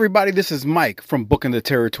 Hey everybody, this is Mike from Booking the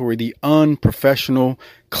Territory, the unprofessional,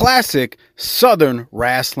 classic Southern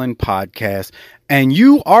wrestling podcast. And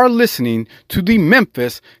you are listening to the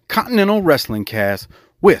Memphis Continental Wrestling Cast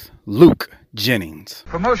with Luke Jennings.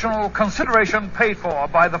 Promotional consideration paid for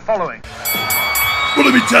by the following. Well,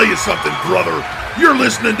 let me tell you something, brother. You're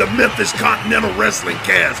listening to Memphis Continental Wrestling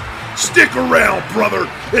Cast. Stick around, brother,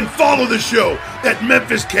 and follow the show at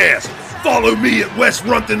Memphis Cast. Follow me at West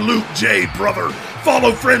Runton Luke J, brother.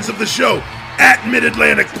 Follow friends of the show at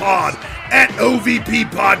Mid-Atlantic Pod, at OVP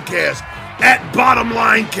Podcast, at Bottom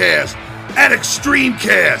Line Cast, at Extreme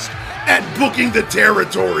Cast, at Booking the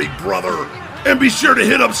Territory, brother. And be sure to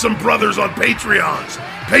hit up some brothers on Patreons.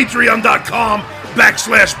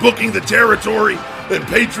 Patreon.com/Booking the Territory and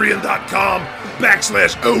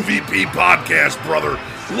Patreon.com/OVP Podcast, brother.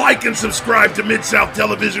 Like and subscribe to Mid-South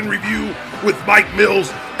Television Review with Mike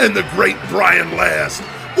Mills and the great Brian Last.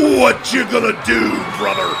 What you gonna do,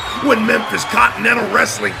 brother, when Memphis Continental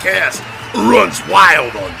Wrestling Cast runs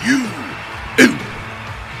wild on you? Ooh.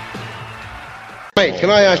 Mate, can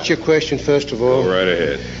I ask you a question first of all? Go right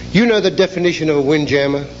ahead. You know the definition of a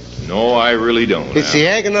windjammer? No, I really don't. It's the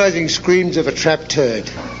agonizing screams of a trapped turd.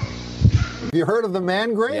 Have you heard of the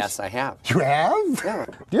man grate? Yes, I have. You have? Yeah.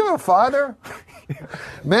 Do you have a father?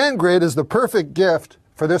 Man grate is the perfect gift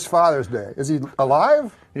for this Father's Day. Is he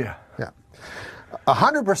alive? Yeah. Yeah.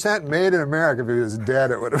 100% made in America. If he was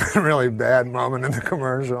dead, it would have been a really bad moment in the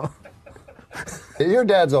commercial. Your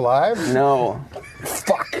dad's alive? No.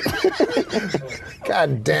 Fuck.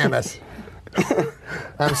 God damn it.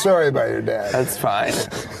 I'm sorry about your dad. That's fine.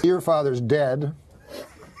 Your father's dead.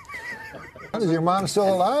 Is your mom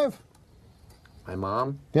still alive? My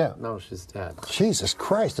mom? Yeah. No, she's dead. Jesus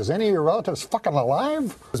Christ, is any of your relatives fucking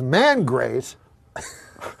alive? It's man grate.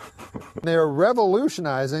 They're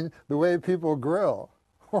revolutionizing the way people grill.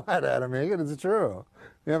 What, Adam Egan? It's true.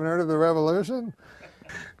 You haven't heard of the revolution?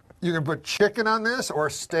 You can put chicken on this or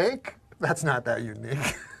steak. That's not that unique.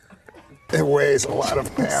 It weighs a lot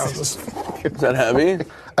of pounds. Is that heavy?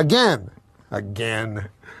 Again.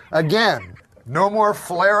 No more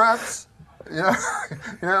flare-ups. You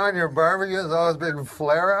know, in your barbecue, there's always been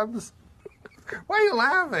flare-ups. Why are you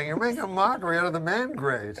laughing? You're making a mockery out of the man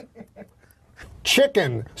grate.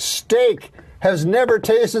 Chicken, steak, has never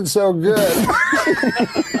tasted so good.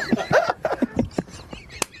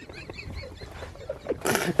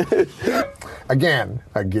 Again.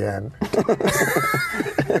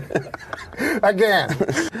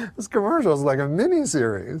 This commercial is like a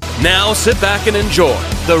mini-series. Now sit back and enjoy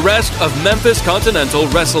the rest of Memphis Continental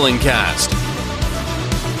Wrestling Cast.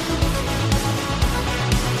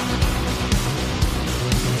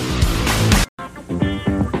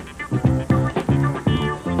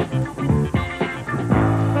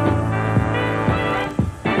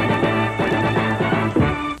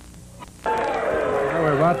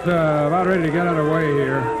 About ready to get underway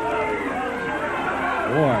here.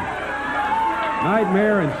 Boy.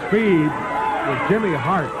 Nightmare and Speed with Jimmy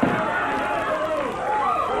Hart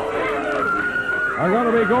are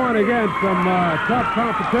going to be going against some tough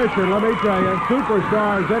competition. Let me tell you,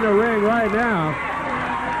 superstars in the ring right now.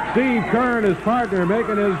 Steve Kern, his partner,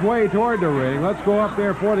 making his way toward the ring. Let's go up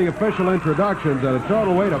there for the official introductions at a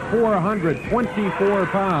total weight of 424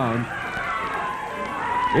 pounds.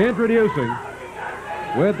 Introducing,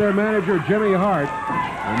 with their manager Jimmy Hart,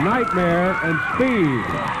 Nightmare and Speed.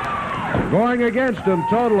 Going against them,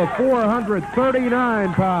 total of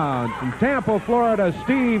 439 pounds. From Tampa, Florida,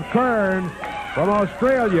 Steve Kern. From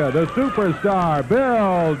Australia, the superstar,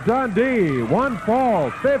 Bill Dundee. One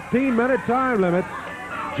fall, 15-minute time limit.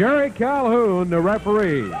 Jerry Calhoun, the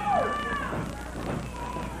referee.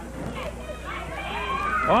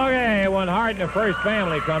 Okay, when Hart and the First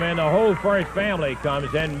Family come in, the whole First Family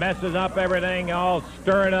comes in, messes up everything, all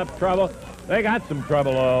stirring up trouble. They got some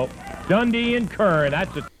trouble, though. Dundee and Kern,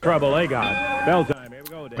 that's the trouble they got. Bell time, here we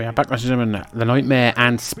go. We are back, ladies and gentlemen. The Nightmare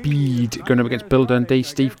and Speed going up against Bill Dundee,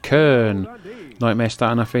 Steve Kern. Nightmare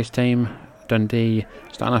starting off for his team. Dundee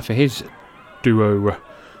starting off for his duo.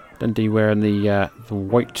 Dundee wearing the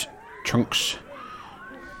white trunks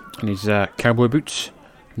and his cowboy boots.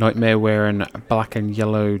 Nightmare wearing black and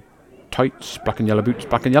yellow tights, black and yellow boots,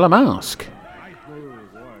 black and yellow mask.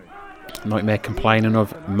 Nightmare complaining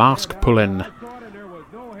of mask pulling.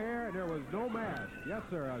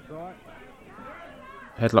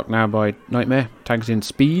 Headlock now by Nightmare. Tags in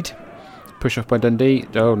Speed. Push off by Dundee.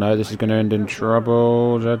 Oh no, this is going to end in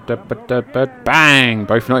trouble. Bang!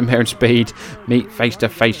 Both Nightmare and Speed meet face to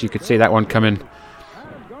face. You could see that one coming.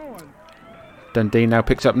 Dundee now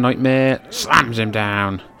picks up Nightmare, slams him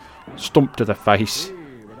down, stomp to the face.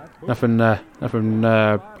 Nothing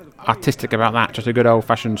artistic about that. Just a good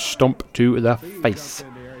old-fashioned stomp to the face.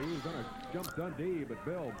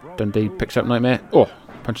 Dundee picks up Nightmare. Oh,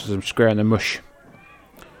 punches him square in the mush.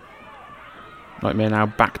 Nightmare now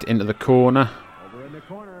backed into the corner.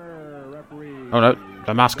 Oh no,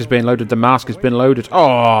 the mask is being loaded. The mask has been loaded.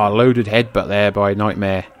 Oh, loaded headbutt there by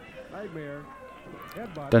Nightmare.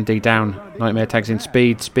 Dundee down. Nightmare tags in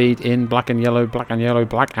Speed. Speed in black and yellow, black and yellow,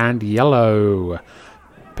 black and yellow.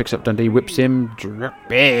 Picks up Dundee, whips him.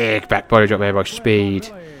 Big back body drop there by Speed.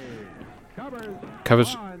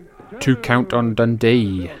 Covers 2 count on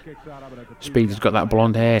Dundee. Speed has got that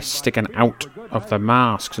blonde hair sticking out of the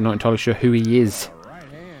mask, so not entirely sure who he is.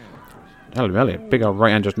 Really, big old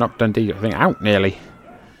right hand just knocked Dundee, I think, out nearly.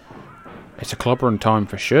 It's a clobbering time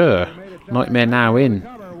for sure. Nightmare now in.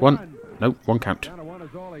 One count.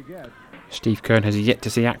 Steve Kern has yet to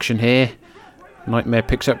see action here. Nightmare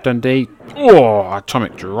picks up Dundee. Oh,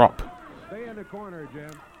 atomic drop.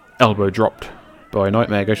 Elbow dropped by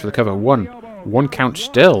Nightmare. Goes for the cover. One count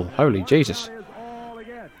still. Holy Jesus.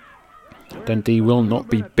 Dundee will not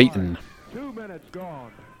be beaten.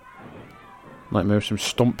 Nightmare with some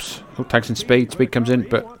stomps. Oh, tags in Speed. Speed comes in,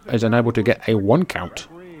 but is unable to get a 1 count.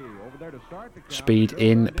 Speed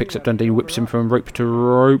in. Picks up Dundee. Whips him from rope to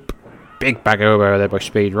rope. Big bag elbow there by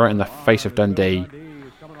Speed, right in the face of Dundee.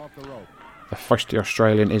 The feisty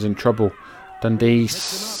Australian is in trouble. Dundee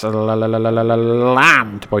slammed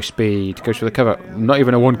by Speed. Goes for the cover. Not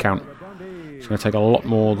even a 1 count. It's going to take a lot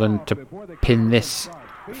more than to pin this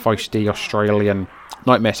feisty Australian.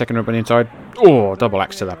 Nightmare second rope on the inside. Oh, double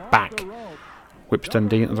axe to the back. Whips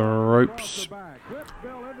Dundee into the ropes.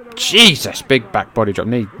 Jesus, big back body drop.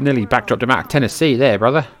 Nearly backdropped him out of Tennessee there,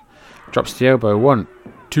 brother. Drops the elbow. 1,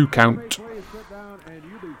 2 count.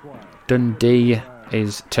 Dundee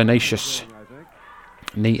is tenacious.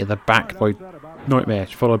 Knee to the back by Nightmare,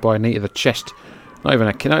 followed by a knee to the chest. Not even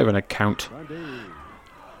a count.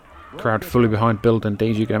 Crowd fully behind Bill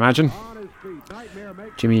Dundee, as you can imagine.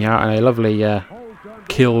 Jimmy Hart in a lovely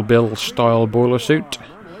Kill Bill style boiler suit.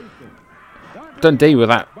 Dundee with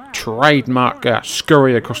that trademark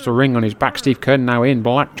scurry across the ring on his back. Steve Keirn now in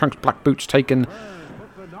black trunks, black boots, taking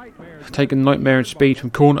Nightmare and Speed from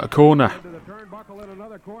corner to corner.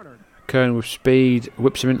 Keirn with Speed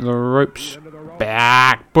whips him into the ropes.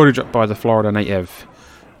 Back body drop by the Florida native.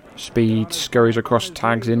 Speed scurries across,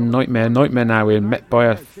 tags in Nightmare. Nightmare now in, met by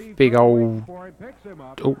a big old...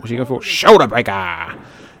 Oh, what's he going for? Shoulder breaker!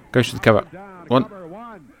 Goes to the cover.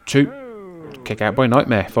 1, 2. Kick out by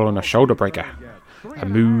Nightmare, following a shoulder breaker. A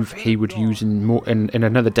move he would use in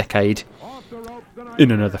another decade.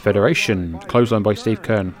 In another federation. Clothesline by Steve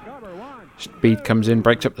Keirn. Speed comes in,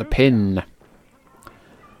 breaks up the pin.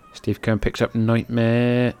 Steve Keirn picks up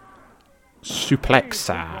Nightmare.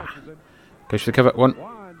 Suplexa. Goes for the cover. 1.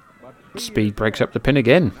 Speed breaks up the pin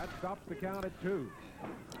again.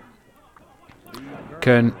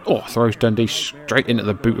 Keirn throws Dundee straight into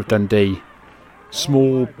the boot of Dundee.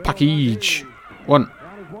 Small package. 1,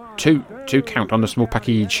 2. 2 count on the small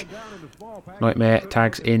package. Nightmare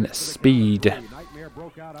tags in Speed.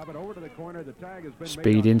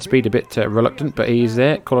 Speed in. Speed a bit reluctant, but he's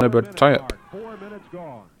there. Collar elbow tie up.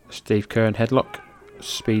 Steve Keirn headlock.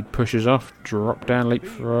 Speed pushes off. Drop down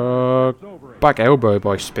leapfrog. Back elbow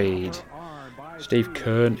by Speed. Steve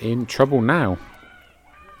Keirn in trouble now.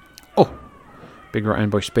 Oh! Big right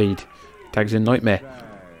hand by Speed. Tags in Nightmare.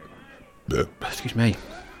 Excuse me.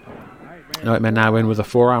 Nightmare now in with a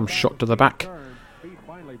forearm shot to the back.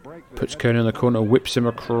 Puts Keirn in the corner, whips him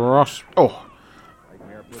across. Oh!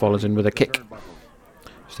 Follows in with a kick.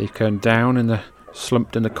 Steve Keirn down in the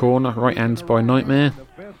slumped in the corner. Right hands by Nightmare.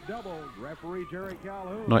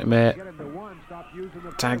 Nightmare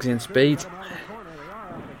tags in Speed.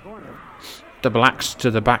 Double axe to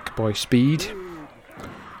the back by Speed.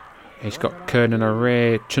 He's got Keirn in a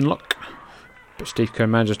rare chinlock, but Steve Keirn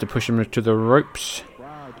manages to push him to the ropes.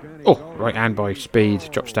 Oh, right hand by Speed.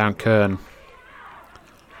 Drops down Keirn.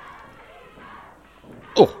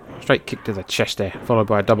 Oh, straight kick to the chest there, followed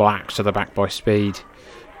by a double axe to the back by Speed.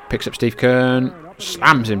 Picks up Steve Keirn,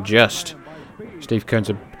 slams him just. Steve Keirn's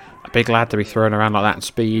a big lad to be thrown around like that, and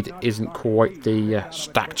Speed isn't quite the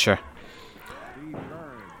stature.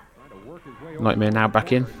 Nightmare now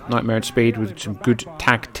back in. Nightmare and Speed with some good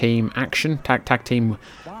tag team action. Tag team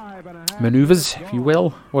manoeuvres, if you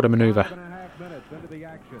will. What a manoeuvre.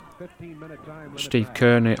 Steve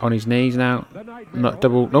Keirn on his knees now. Not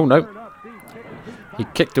double. No. He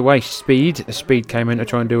kicked away Speed. Speed came in to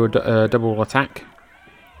try and do a double attack.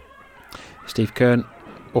 Steve Keirn.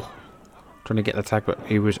 Oh, trying to get the tag, but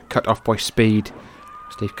he was cut off by Speed.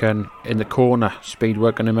 Steve Keirn in the corner. Speed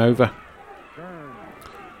working him over.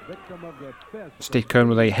 Steve Keirn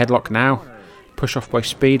with a headlock now. Push off by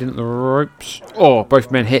Speed into the ropes. Oh,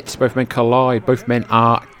 both men hit. Both men collide. Both men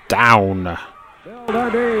are down.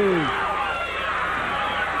 Dundee.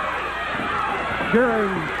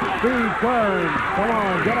 Cheering Steve Keirn. Come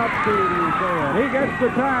on, get up, Steve, he's saying. He gets the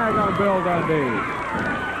tag on Bill Dundee.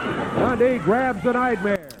 Dundee grabs the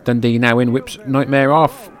Nightmare. Dundee now in, whips Nightmare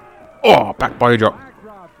off. Oh, back body drop.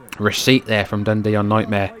 Receipt there from Dundee on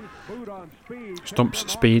Nightmare. Stomps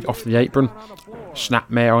Speed off the apron.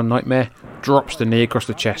 Snapmare on Nightmare. Drops the knee across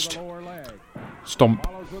the chest. Stomp.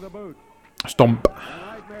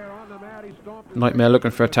 Nightmare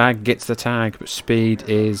looking for a tag. Gets the tag, but Speed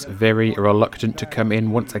is very reluctant to come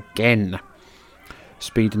in once again.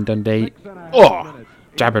 Speed and Dundee. Oh!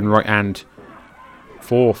 Jabbing right hand.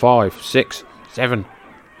 4, 5, 6, 7.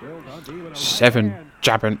 7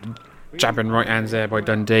 jabbing right hands there by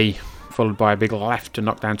Dundee. Followed by a big left to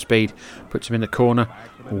knock down Speed. Puts him in the corner.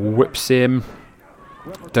 Whips him.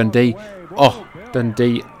 Dundee. Oh,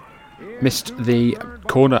 Dundee missed the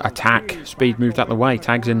corner attack. Speed moved out the way.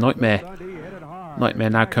 Tags in Nightmare. Nightmare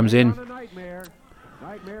now comes in.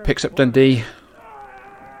 Picks up Dundee.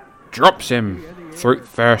 Drops him. Throat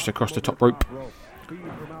first across the top rope.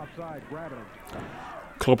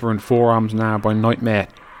 Clobber and forearms now by Nightmare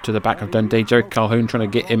to the back of Dundee. Jerry Calhoun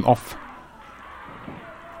trying to get him off.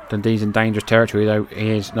 Dundee's in dangerous territory though.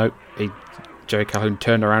 Jerry Calhoun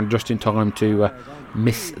turned around just in time to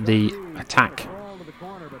miss the attack.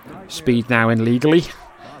 Speed now in legally.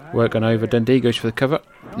 Working over Dundee, goes for the cover.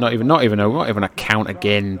 Not even a count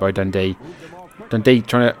again by Dundee. Dundee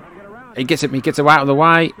trying to... He gets away out of the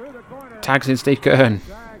way. Tags in Steve Keirn.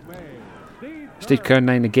 Steve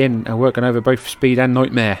Keirn in again and working over both Speed and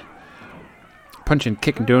Nightmare. Punching,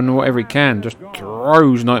 kicking, doing whatever he can. Just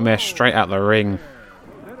throws Nightmare straight out the ring.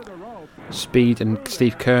 Speed and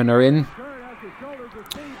Steve Keirn are in.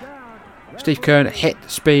 Steve Keirn hit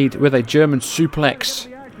Speed with a German suplex.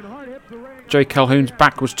 Jerry Calhoun's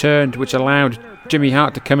back was turned, which allowed Jimmy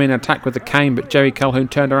Hart to come in and attack with the cane, but Jerry Calhoun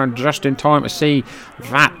turned around just in time to see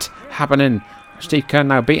that happening. Steve Keirn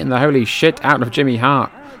now beating the holy shit out of Jimmy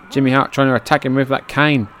Hart. Jimmy Hart trying to attack him with that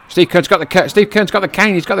cane. Steve Keirn's got the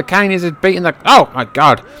cane. He's got the cane. He's beating the... Oh, my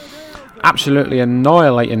God. Absolutely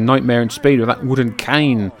annihilating Nightmare and Speed with that wooden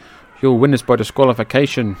cane. Your winners by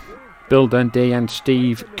disqualification, Bill Dundee and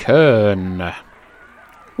Steve Keirn.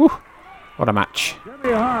 Whew. What a match.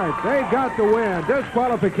 Jimmy Hart, they got the win.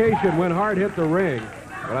 Disqualification when Hart hit the ring.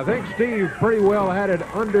 But I think Steve pretty well had it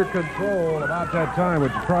under control about that time,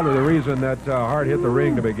 which is probably the reason that Hart hit the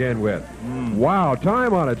ring to begin with. Wow,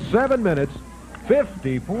 time on it, 7 minutes,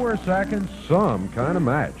 54 seconds, some kind of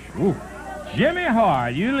match. Woo. Jimmy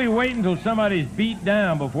Hart usually wait until somebody's beat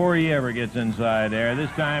down before he ever gets inside there. This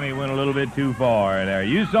time he went a little bit too far there.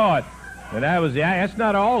 You saw it. And that's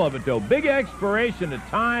not all of it, though. Big expiration of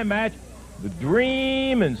time match. The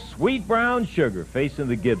Dream and Sweet Brown Sugar facing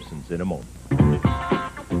the Gibsons in a moment.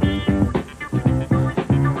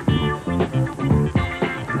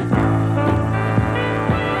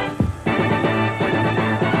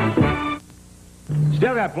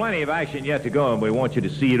 Still got plenty of action yet to go, and we want you to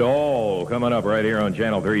see it all coming up right here on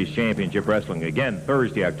Channel 3's Championship Wrestling. Again,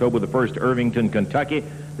 Thursday, October the 1st, Irvington, Kentucky.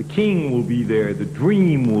 The King will be there. The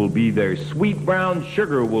Dream will be there. Sweet Brown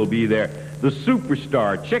Sugar will be there. The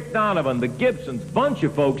Superstar, Chick Donovan, the Gibsons, bunch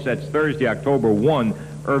of folks. That's Thursday, October 1,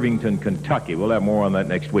 Irvington, Kentucky. We'll have more on that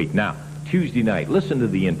next week. Now, Tuesday night, listen to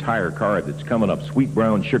the entire card that's coming up. Sweet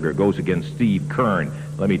Brown Sugar goes against Steve Keirn.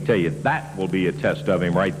 Let me tell you, that will be a test of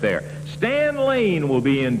him right there. Stan Lane will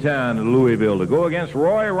be in town in Louisville to go against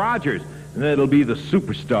Roy Rogers. And it'll be the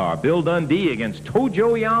Superstar, Bill Dundee, against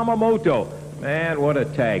Tojo Yamamoto. Man, what a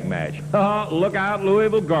tag match. Look out,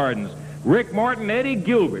 Louisville Gardens. Rick Martin, Eddie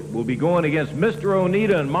Gilbert will be going against Mr.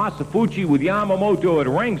 Onita and Masafuchi with Yamamoto at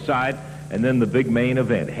ringside. And then the big main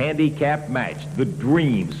event, handicap match, The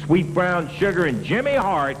Dream, Sweet Brown Sugar, and Jimmy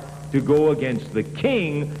Hart to go against the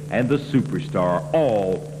King and the Superstar,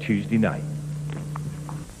 all Tuesday night.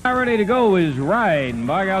 Ready to go is right, and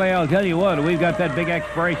by golly, I'll tell you what, we've got that big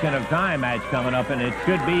expiration of time match coming up, and it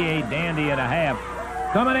should be a dandy and a half.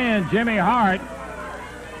 Coming in, Jimmy Hart,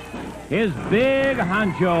 his big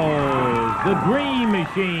honchos, the Dream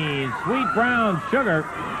Machine, Sweet Brown Sugar,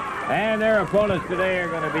 and their opponents today are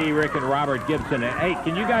going to be Rick and Robert Gibson. Hey,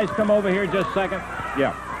 can you guys come over here just a second?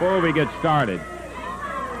 Yeah, before we get started.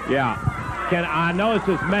 Yeah, I know this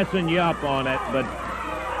is messing you up on it, but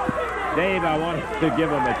Dave, I wanted to give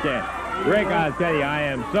him a chance. Rick, I'll tell you, I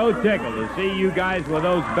am so tickled to see you guys with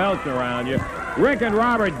those belts around you. Rick and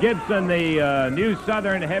Robert Gibson, the new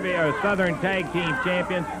Southern Tag Team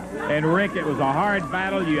Champions. And Rick, it was a hard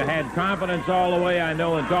battle. You had confidence all the way, I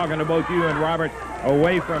know, in talking to both you and Robert,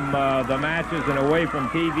 away from the matches and away from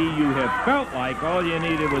TV. You have felt like all you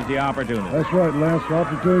needed was the opportunity. That's right, Lance. The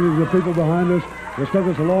opportunities, the people behind us. It took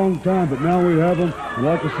us a long time, but now we have them. And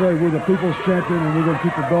like I say, we're the people's champion, and we're going to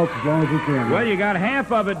keep the belts as long as we can. Well, you got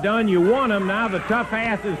half of it done. You won them. Now the tough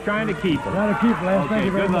ass is trying to keep them. Trying to keep them, Lance. Okay, thank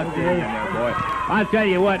you very good much. luck to you there, boy. I'll tell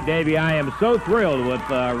you what, Davey, I am so thrilled with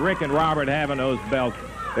Rick and Robert having those belts.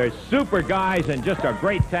 They're super guys and just a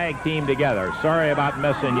great tag team together. Sorry about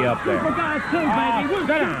messing you up there. Super guys too, baby. We're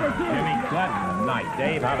super too. Jimmy Clinton, nice.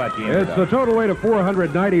 Dave, how about you? It's a total weight of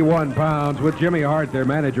 491 pounds with Jimmy Hart, their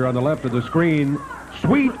manager, on the left of the screen.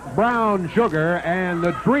 Sweet Brown Sugar and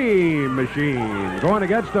the Dream Machine going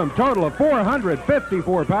against them. Total of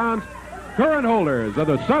 454 pounds. Current holders of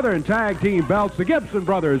the Southern Tag Team belts, the Gibson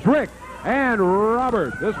brothers, Rick and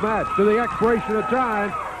Robert. This match to the expiration of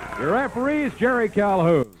time. Your referees, Jerry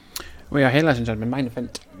Calhoun. We are here, ladies and gentlemen, main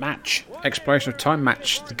event match, exploration of time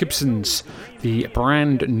match. The Gibsons, the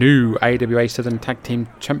brand new AWA Southern Tag Team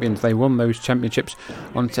Champions. They won those championships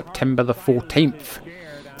on September the 14th.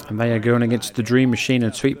 And they are going against the Dream Machine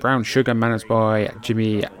and Sweet Brown Sugar, managed by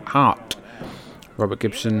Jimmy Hart. Ricky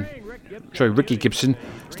Gibson,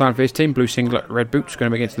 starting for his team. Blue singlet, red boots,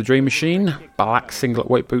 going against the Dream Machine. Black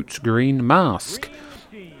singlet, white boots, green mask.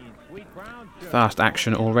 Fast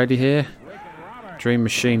action already here. Dream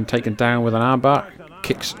Machine taken down with an armbar.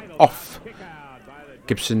 Kicks off.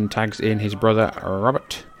 Gibson tags in his brother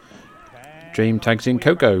Robert. Dream tags in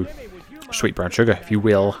Coco. Sweet Brown Sugar, if you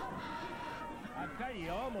will.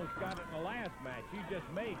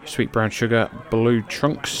 Sweet Brown Sugar, blue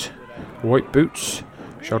trunks, white boots.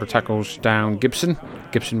 Shoulder tackles down Gibson.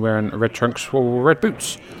 Gibson wearing red trunks or red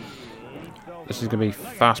boots. This is going to be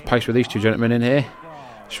fast paced with these two gentlemen in here.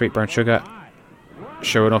 Sweet Brown Sugar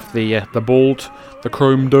showing off the bald, the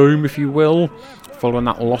chrome dome, if you will, following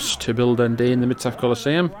that loss to Bill Dundee in the Mid-South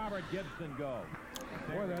Coliseum.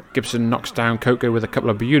 Gibson knocks down Coco with a couple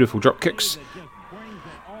of beautiful drop kicks.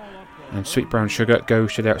 And Sweet Brown Sugar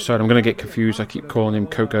goes to the outside. I'm going to get confused. I keep calling him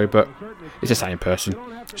Coco, but it's the same person.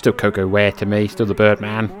 Still Coco Ware to me. Still the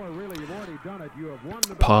Birdman.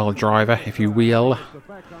 Pile driver, if you will.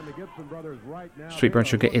 Sweet Brown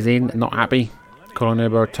Sugar is in. Not happy. Collar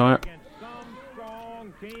elbow tie-up.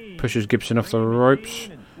 Pushes Gibson off the ropes.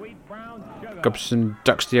 Gibson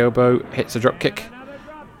ducks the elbow. Hits a drop kick.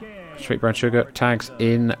 Sweet Brown Sugar tags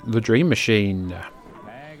in the Dream Machine.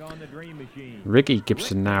 Ricky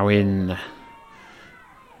Gibson now in.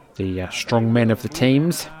 The strong men of the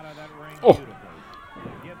teams. Oh!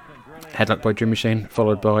 Headlock by Dream Machine,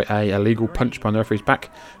 followed by a illegal punch by the referee's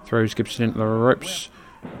back. Throws Gibson into the ropes.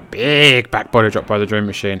 Big back body drop by the Dream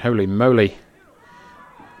Machine. Holy moly.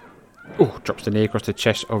 Oh, drops the knee across the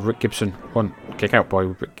chest of Rick Gibson. One kick out by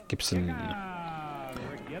Rick Gibson.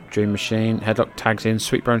 Dream Machine, headlock tags in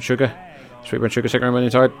Sweet Brown Sugar. Sweet Brown Sugar second round on the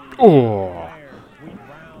inside. Oh!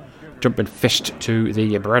 Jumping fist to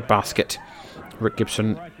the breadbasket. Rick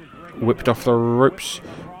Gibson whipped off the ropes.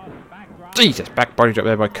 Jesus, back body drop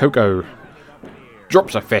there by Coco.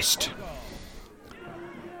 Drops a fist.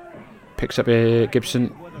 Picks up Gibson,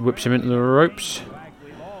 whips him into the ropes.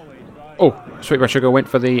 Oh, Sweet Brown Sugar went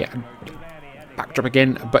for the backdrop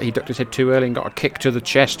again, but he ducked his head too early and got a kick to the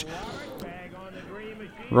chest.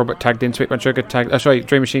 Robert tagged in, Sweet Brown Sugar tagged...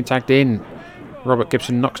 Dream Machine tagged in. Robert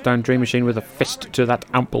Gibson knocks down Dream Machine with a fist to that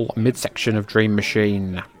ample midsection of Dream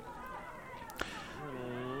Machine.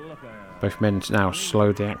 Both men now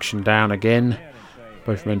slow the action down again.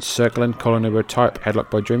 Both men circling, collar elbow type, headlock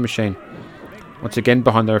by Dream Machine. Once again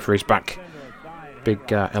behind the referee's back.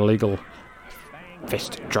 Big illegal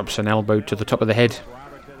fist drops an elbow to the top of the head.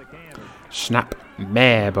 Snap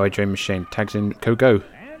mare by Dream Machine. Tags in Coco.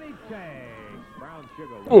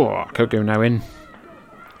 Oh, Coco now in.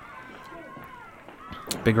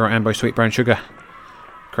 Big right hand by Sweet Brown Sugar.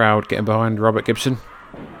 Crowd getting behind Robert Gibson.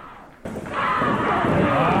 Look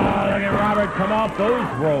at Robert come off those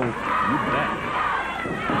ropes. You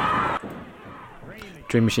bet.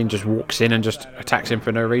 Dream Machine just walks in and just attacks him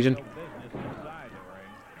for no reason.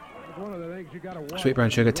 Sweet Brown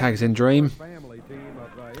Sugar tags in Dream.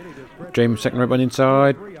 Dream second rope on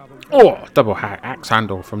inside. Oh, double axe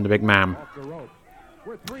handle from the big man.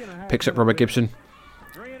 Picks up Robert Gibson.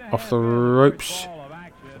 Off the ropes.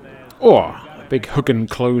 Oh, big hook and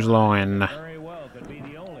clothesline.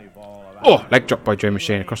 Oh, leg drop by Dream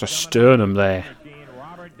Machine across the sternum there.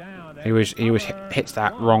 He hits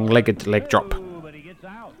that wrong-legged leg drop.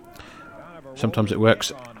 Sometimes it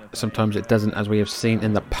works, sometimes it doesn't, as we have seen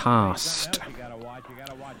in the past.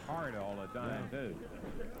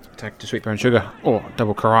 Tag to Sweet Brown Sugar. Oh,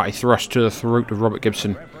 double karate thrust to the throat of Robert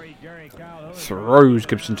Gibson. Throws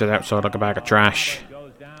Gibson to the outside like a bag of trash.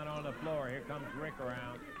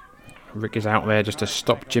 Rick is out there just to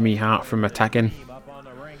stop Jimmy Hart from attacking.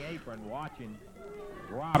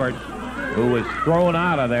 Robert, who was thrown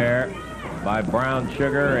out of there by Brown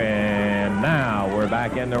Sugar, and now we're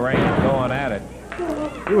back in the ring going at it.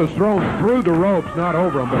 He was thrown through the ropes, not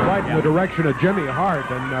over him, but right in the direction of Jimmy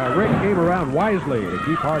Hart, and Rick came around wisely to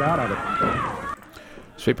keep Hart out of it.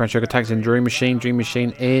 Sweet Brown Sugar tags in Dream Machine. Dream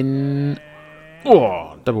Machine in.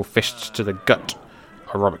 Oh, double fists to the gut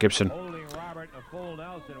of Robert Gibson.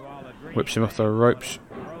 Whips him off the ropes.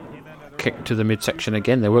 Kick to the midsection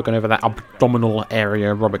again. They're working over that abdominal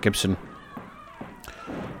area of Robert Gibson.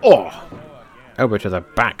 Oh! Elbow to the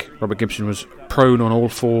back. Robert Gibson was prone on all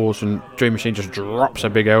fours and Dream Machine just drops a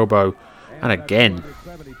big elbow. And again.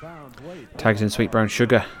 Tags in Sweet Brown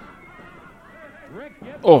Sugar.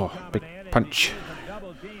 Oh, big punch.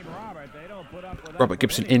 Robert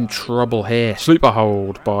Gibson in trouble here. Sleeper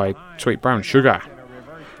hold by Sweet Brown Sugar.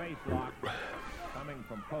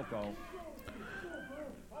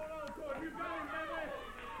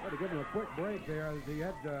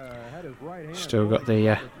 Still got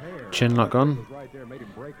the chin lock on.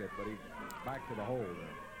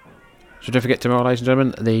 So don't forget tomorrow, ladies and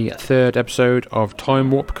gentlemen, the third episode of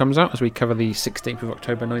Time Warp comes out as we cover the 16th of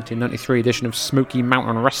October 1993 edition of Smoky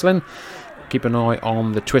Mountain Wrestling. Keep an eye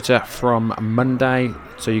on the Twitter from Monday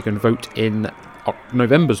so you can vote in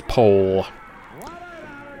November's poll.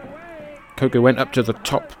 Coco went up to the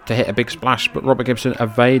top to hit a big splash, but Robert Gibson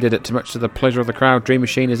evaded it, to much to the pleasure of the crowd. Dream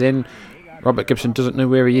Machine is in. Robert Gibson doesn't know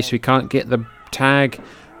where he is, so he can't get the tag.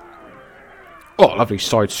 Oh, lovely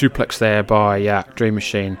side suplex there by Dream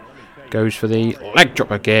Machine. Goes for the leg drop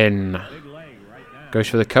again. Goes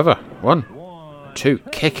for the cover. 1, 2.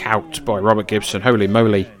 Kick out by Robert Gibson. Holy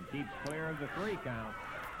moly.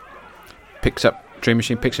 Picks up. Dream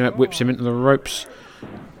Machine picks him up, whips him into the ropes.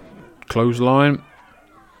 Clothesline.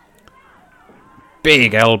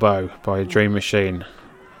 Big elbow by Dream Machine.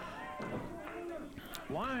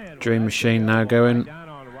 Dream Machine now going.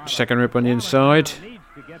 Second rib on the inside.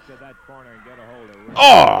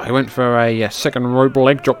 Oh, he went for a second rope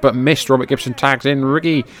leg drop but missed. Robert Gibson tags in.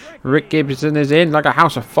 Rick Gibson is in like a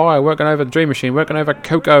house of fire, working over the Dream Machine, working over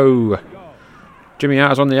Koko. Jimmy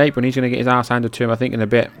Hart is on the apron. He's going to get his ass handed to him, I think, in a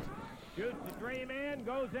bit.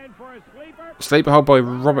 Sleeper hold by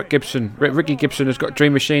Robert Gibson. Ricky Gibson has got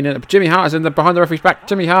Dream Machine in it. Jimmy Hart is in behind the referee's back.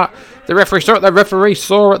 Jimmy Hart, the referee saw it. The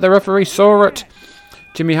referee saw it.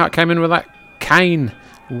 Jimmy Hart came in with that cane,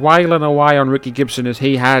 wailing away on Ricky Gibson as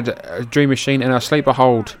he had a Dream Machine in a sleeper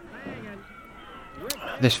hold.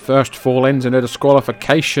 This first fall ends in a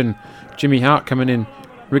disqualification. Jimmy Hart coming in.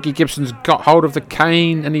 Ricky Gibson's got hold of the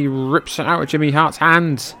cane and he rips it out of Jimmy Hart's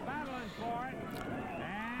hands.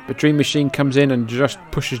 But Dream Machine comes in and just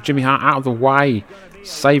pushes Jimmy Hart out of the way,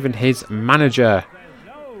 saving his manager.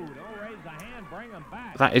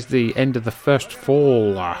 That is the end of the first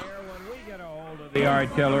fall. The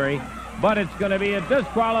artillery, but it's going to be a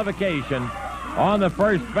disqualification on the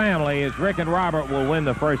first family as Rick and Robert will win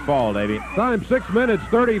the first fall, Davey. Time 6 minutes,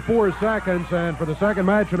 34 seconds, and for the second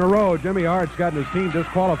match in a row, Jimmy Hart's gotten his team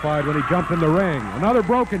disqualified when he jumped in the ring. Another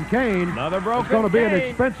broken cane. It's going to be an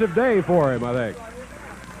expensive day for him, I think.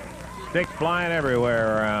 Sticks flying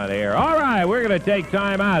everywhere around here. All right, we're going to take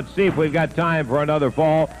time out, see if we've got time for another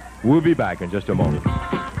fall. We'll be back in just a moment.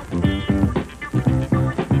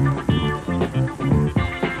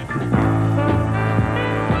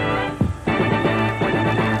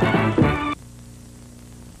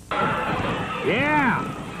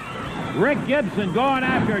 Rick Gibson going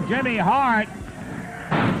after Jimmy Hart.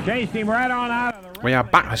 Chased him right on out of the ring. We are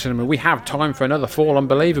back, listen to me. We have time for another fall,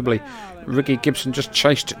 unbelievably. Ricky Gibson just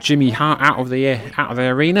chased Jimmy Hart out of the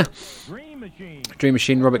arena. Dream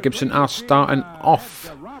Machine, Robert Gibson are starting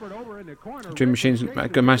off. Dream Machine's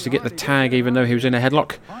managed to get the tag even though he was in a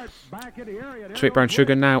headlock. Sweet Brown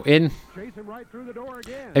Sugar now in.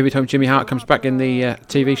 Every time Jimmy Hart comes back in the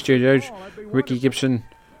TV studios, Ricky Gibson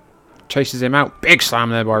chases him out. Big slam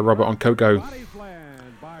there by Robert on Koko.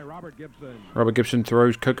 Robert Gibson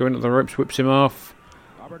throws Koko into the ropes, whips him off.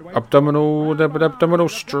 Abdominal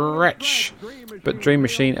stretch. But Dream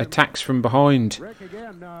Machine attacks from behind.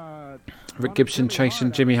 Rick Gibson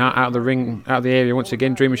chasing Jimmy Hart out of the ring, out of the area once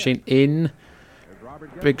again. Dream Machine in.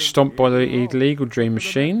 Big stomp by the illegal Dream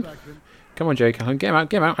Machine. Come on, Jay Calhoun. Get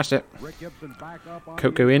him out. That's it.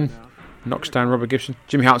 Koko in. Knocks down Robert Gibson.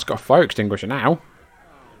 Jimmy Hart's got a fire extinguisher now.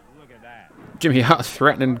 Jimmy Hart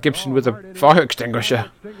threatening Gibson with a fire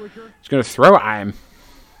extinguisher. He's going to throw it at him.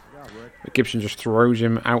 But Gibson just throws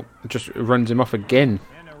him out, just runs him off again.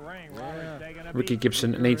 Ricky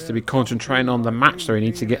Gibson needs to be concentrating on the match, so he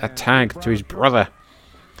needs to get a tag to his brother.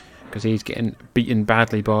 Because he's getting beaten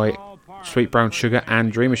badly by Sweet Brown Sugar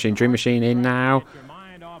and Dream Machine. Dream Machine in now.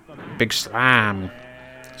 Big slam.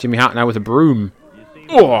 Jimmy Hart now with a broom.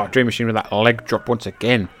 Oh, Dream Machine with that leg drop once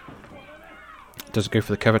again. Does go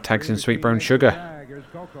for the cover, tags in Sweet Brown Sugar.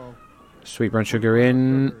 Sweet Brown Sugar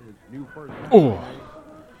in. Oh.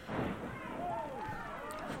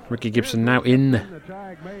 Ricky Gibson now in.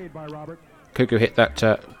 Koko hit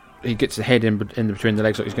that. He gets the head in between the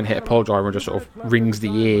legs, like he's going to hit a pole driver and just sort of rings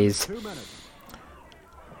the ears.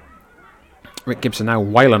 Rick Gibson now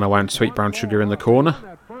wailing around Sweet Brown Sugar in the corner.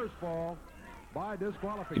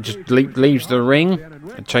 He just leaves the ring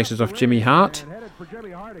and chases off Jimmy Hart.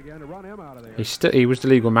 He was the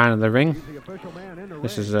legal man in the ring.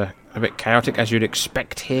 This is a bit chaotic, as you'd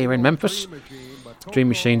expect here in Memphis. Dream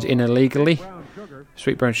Machine's in illegally.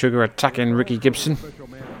 Sweet Brown Sugar attacking Ricky Gibson.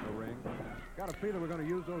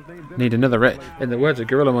 Need another in the words of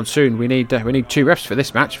Gorilla Monsoon, we need 2 refs for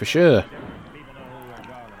this match for sure.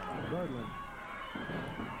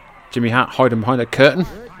 Jimmy Hart hiding behind a curtain.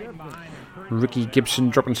 Ricky Gibson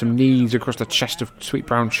dropping some knees across the chest of Sweet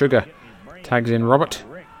Brown Sugar. Tags in Robert.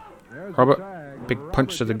 Big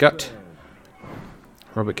punch to the gut.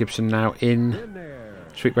 Robert Gibson now in.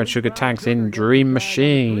 Sweet Brown Sugar tags in Dream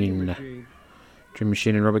Machine. Dream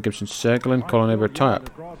Machine and Robert Gibson circling, calling over a tie-up.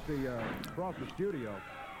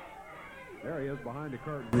 There he is behind the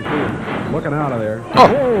curtain. Looking out of there.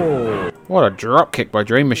 Oh! What a drop kick by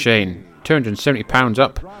Dream Machine. 270 pounds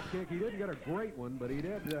up.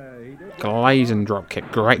 Glazing drop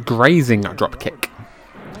kick. Grazing drop kick.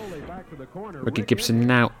 Ricky Gibson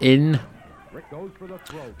now in.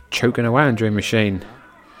 Choking away on Dream Machine.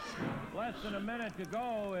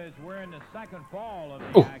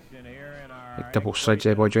 Oh! Big double sledge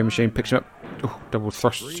there by Dream Machine. Picks him up. Oh, double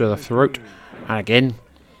thrust to the throat. And again.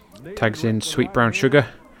 Tags in Sweet Brown Sugar.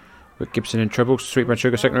 Rick Gibson in trouble. Sweet Brown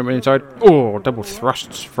Sugar, second rope on the inside. Oh, double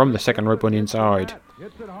thrusts from the second rope on the inside.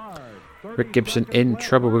 Rick Gibson in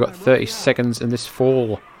trouble. We've got 30 seconds in this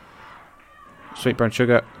fall. Sweet Brown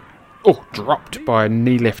Sugar. Oh, dropped by a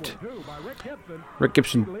knee lift. Rick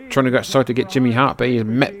Gibson trying to go outside to get Jimmy Hart, but he is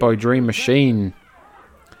met by Dream Machine.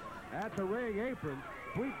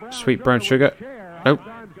 Sweet Brown Sugar. Nope.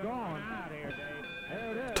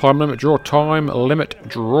 Time limit draw. Time limit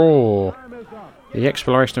draw. The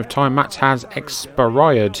exploration of time match has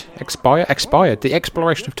expired. Expired. The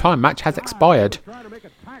exploration of time match has expired.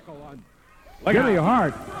 Jimmy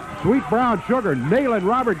Hart, Sweet Brown Sugar, nailing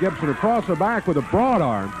Robert Gibson across the back with a broad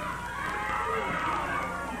arm.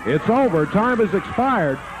 It's over. Time has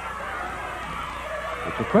expired.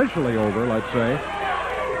 It's officially over, let's say.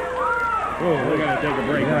 Oh, we're going to take a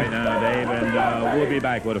break right now, Dave, and we'll be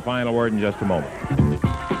back with a final word in just a moment.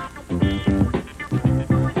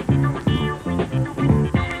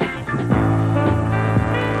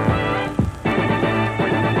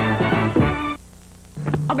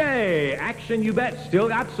 Okay, action you bet. Still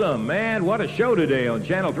got some. Man, what a show today on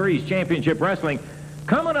Channel 3's Championship Wrestling.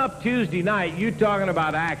 Coming up Tuesday night, you talking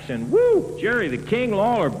about action. Woo! Jerry the King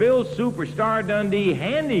Lawler, Bill Superstar Dundee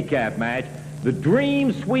handicap match. The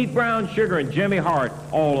Dream, Sweet Brown Sugar, and Jimmy Hart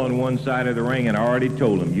all on one side of the ring, and I already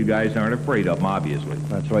told them you guys aren't afraid of them, obviously.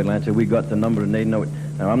 That's right, Lancer. We got the number, and they know it.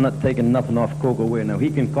 Now, I'm not taking nothing off Coco Ware. Now,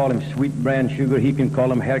 he can call him Sweet Brown Sugar, he can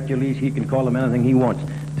call him Hercules, he can call him anything he wants.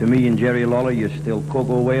 To me and Jerry Lawler, you're still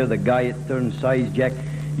Coco Ware, the guy at turn size jack.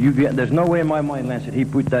 There's no way in my mind, Lance, that he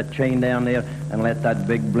put that chain down there and let that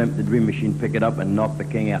big blimp, the Dream Machine, pick it up and knock the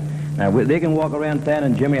King out. Now, they can walk around town,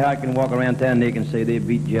 and Jimmy Hart can walk around town, and they can say they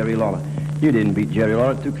beat Jerry Lawler. You didn't beat Jerry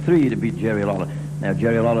Lawler. It took 3 to beat Jerry Lawler. Now,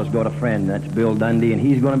 Jerry Lawler's got a friend. That's Bill Dundee, and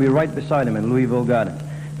he's going to be right beside him in Louisville Gardens.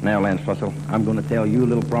 Now, Lance Russell, I'm going to tell you a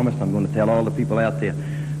little promise. I'm going to tell all the people out there.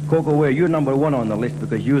 Coco Ware, you're number 1 on the list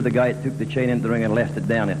because you're the guy that took the chain into the ring and left it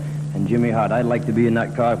down there. And Jimmy Hart, I'd like to be in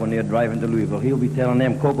that car when they're driving to Louisville. He'll be telling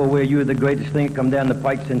them, Coco Ware, you're the greatest thing to come down the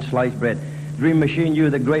pike since sliced bread. Dream Machine, you're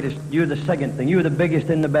the greatest. You're the second thing. You're the biggest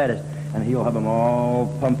and the baddest. And he'll have them all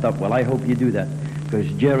pumped up. Well, I hope you do that. Because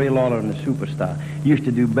Jerry Lawler and the Superstar used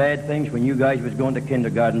to do bad things when you guys was going to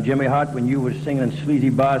kindergarten. Jimmy Hart, when you was singing in sleazy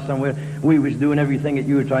bars somewhere, we was doing everything that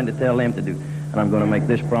you were trying to tell them to do. And I'm going to make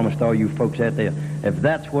this promise to all you folks out there. If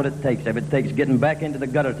that's what it takes, if it takes getting back into the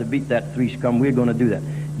gutter to beat that 3 scum, we're going to do that.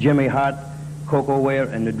 Jimmy Hart, Coco Ware,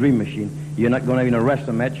 and the Dream Machine. You're not going to be in a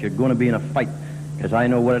wrestling match. You're going to be in a fight. Because I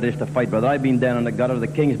know what it is to fight, brother. I've been down in the gutter. The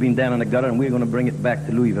King's been down in the gutter, and we're going to bring it back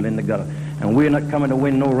to Louisville in the gutter. And we're not coming to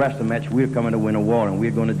win no wrestling match. We're coming to win a war, and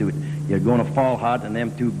we're going to do it. You're going to fall hard, and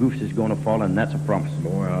them 2 goofs is going to fall, and that's a promise.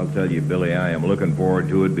 Boy, I'll tell you, Billy, I am looking forward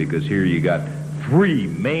to it because here you got 3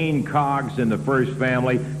 main cogs in the first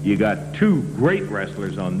family. You got 2 great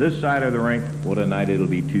wrestlers on this side of the ring. What a night it'll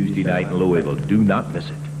be Tuesday night in Louisville. Do not miss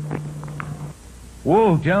it.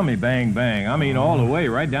 Whoa, tell me, bang, bang. I mean, all the way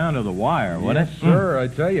right down to the wire. Yes, sir. I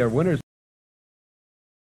tell you, winners.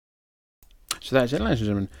 So that's it, ladies and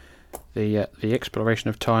gentlemen. The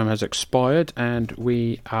exploration of time has expired, and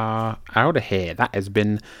we are out of here. That has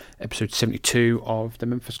been episode 72 of the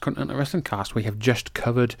Memphis Continental Wrestling Cast. We have just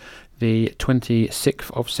covered the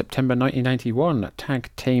 26th of September 1991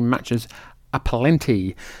 tag team matches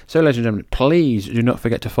aplenty. So, ladies and gentlemen, please do not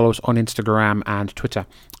forget to follow us on Instagram and Twitter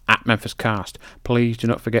at Memphis Cast. Please do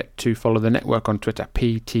not forget to follow the network on Twitter,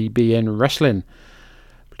 PTBN Wrestling.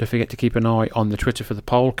 Don't forget to keep an eye on the Twitter for the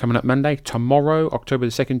poll coming up Monday. Tomorrow, October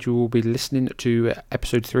the 2nd, you will be listening to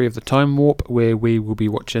episode 3 of The Time Warp, where we will be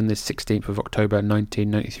watching the 16th of October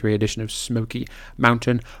 1993 edition of Smoky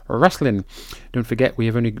Mountain Wrestling. Don't forget, we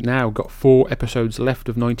have only now got 4 episodes left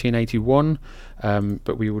of 1981,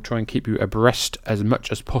 but we will try and keep you abreast as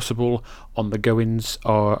much as possible on the goings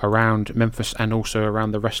around Memphis and also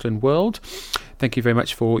around the wrestling world. Thank you very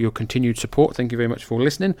much for your continued support. Thank you very much for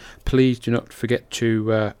listening. Please do not forget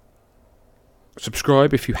to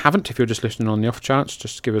subscribe if you haven't. If you're just listening on the off chance,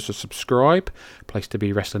 just give us a subscribe. Place to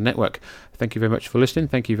be Wrestling Network. Thank you very much for listening.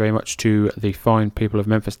 Thank you very much to the fine people of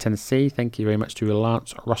Memphis, Tennessee. Thank you very much to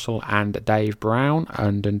Lance Russell and Dave Brown.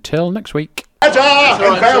 And until next week.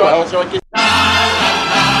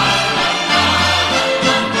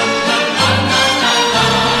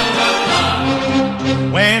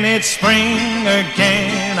 When it's spring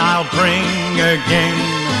again, I'll bring again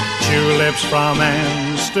tulips from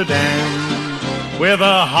Amsterdam. With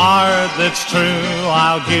a heart that's true,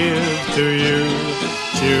 I'll give to you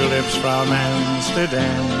tulips from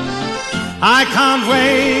Amsterdam. I can't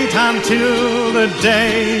wait until the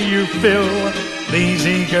day you fill these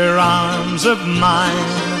eager arms of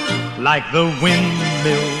mine. Like the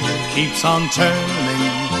windmill keeps on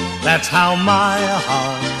turning, That's how my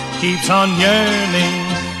heart keeps on yearning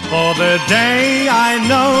for the day I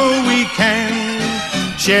know we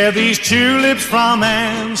can share these tulips from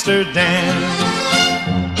Amsterdam.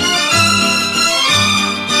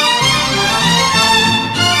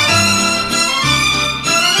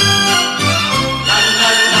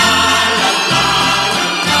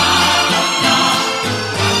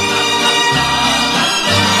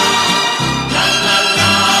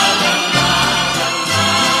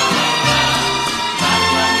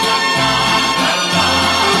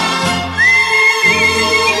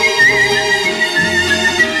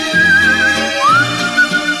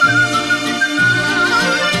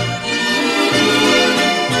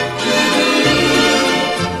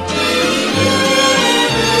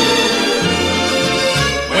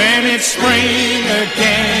 Spring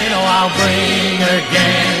again, oh, I'll bring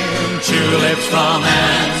again tulips from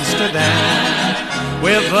Amsterdam.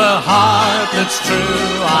 With a heart that's true,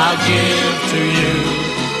 I'll give to you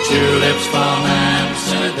tulips from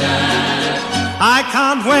Amsterdam. I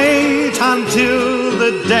can't wait until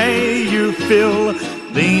the day you fill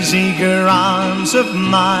these eager arms of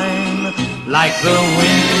mine. Like the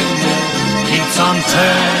wind keeps on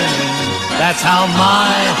turning, that's how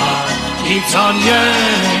my heart keeps on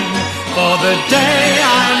yearning for the day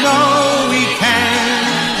I know we can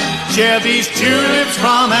share these tulips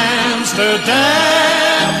from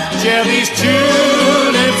Amsterdam, share these tulips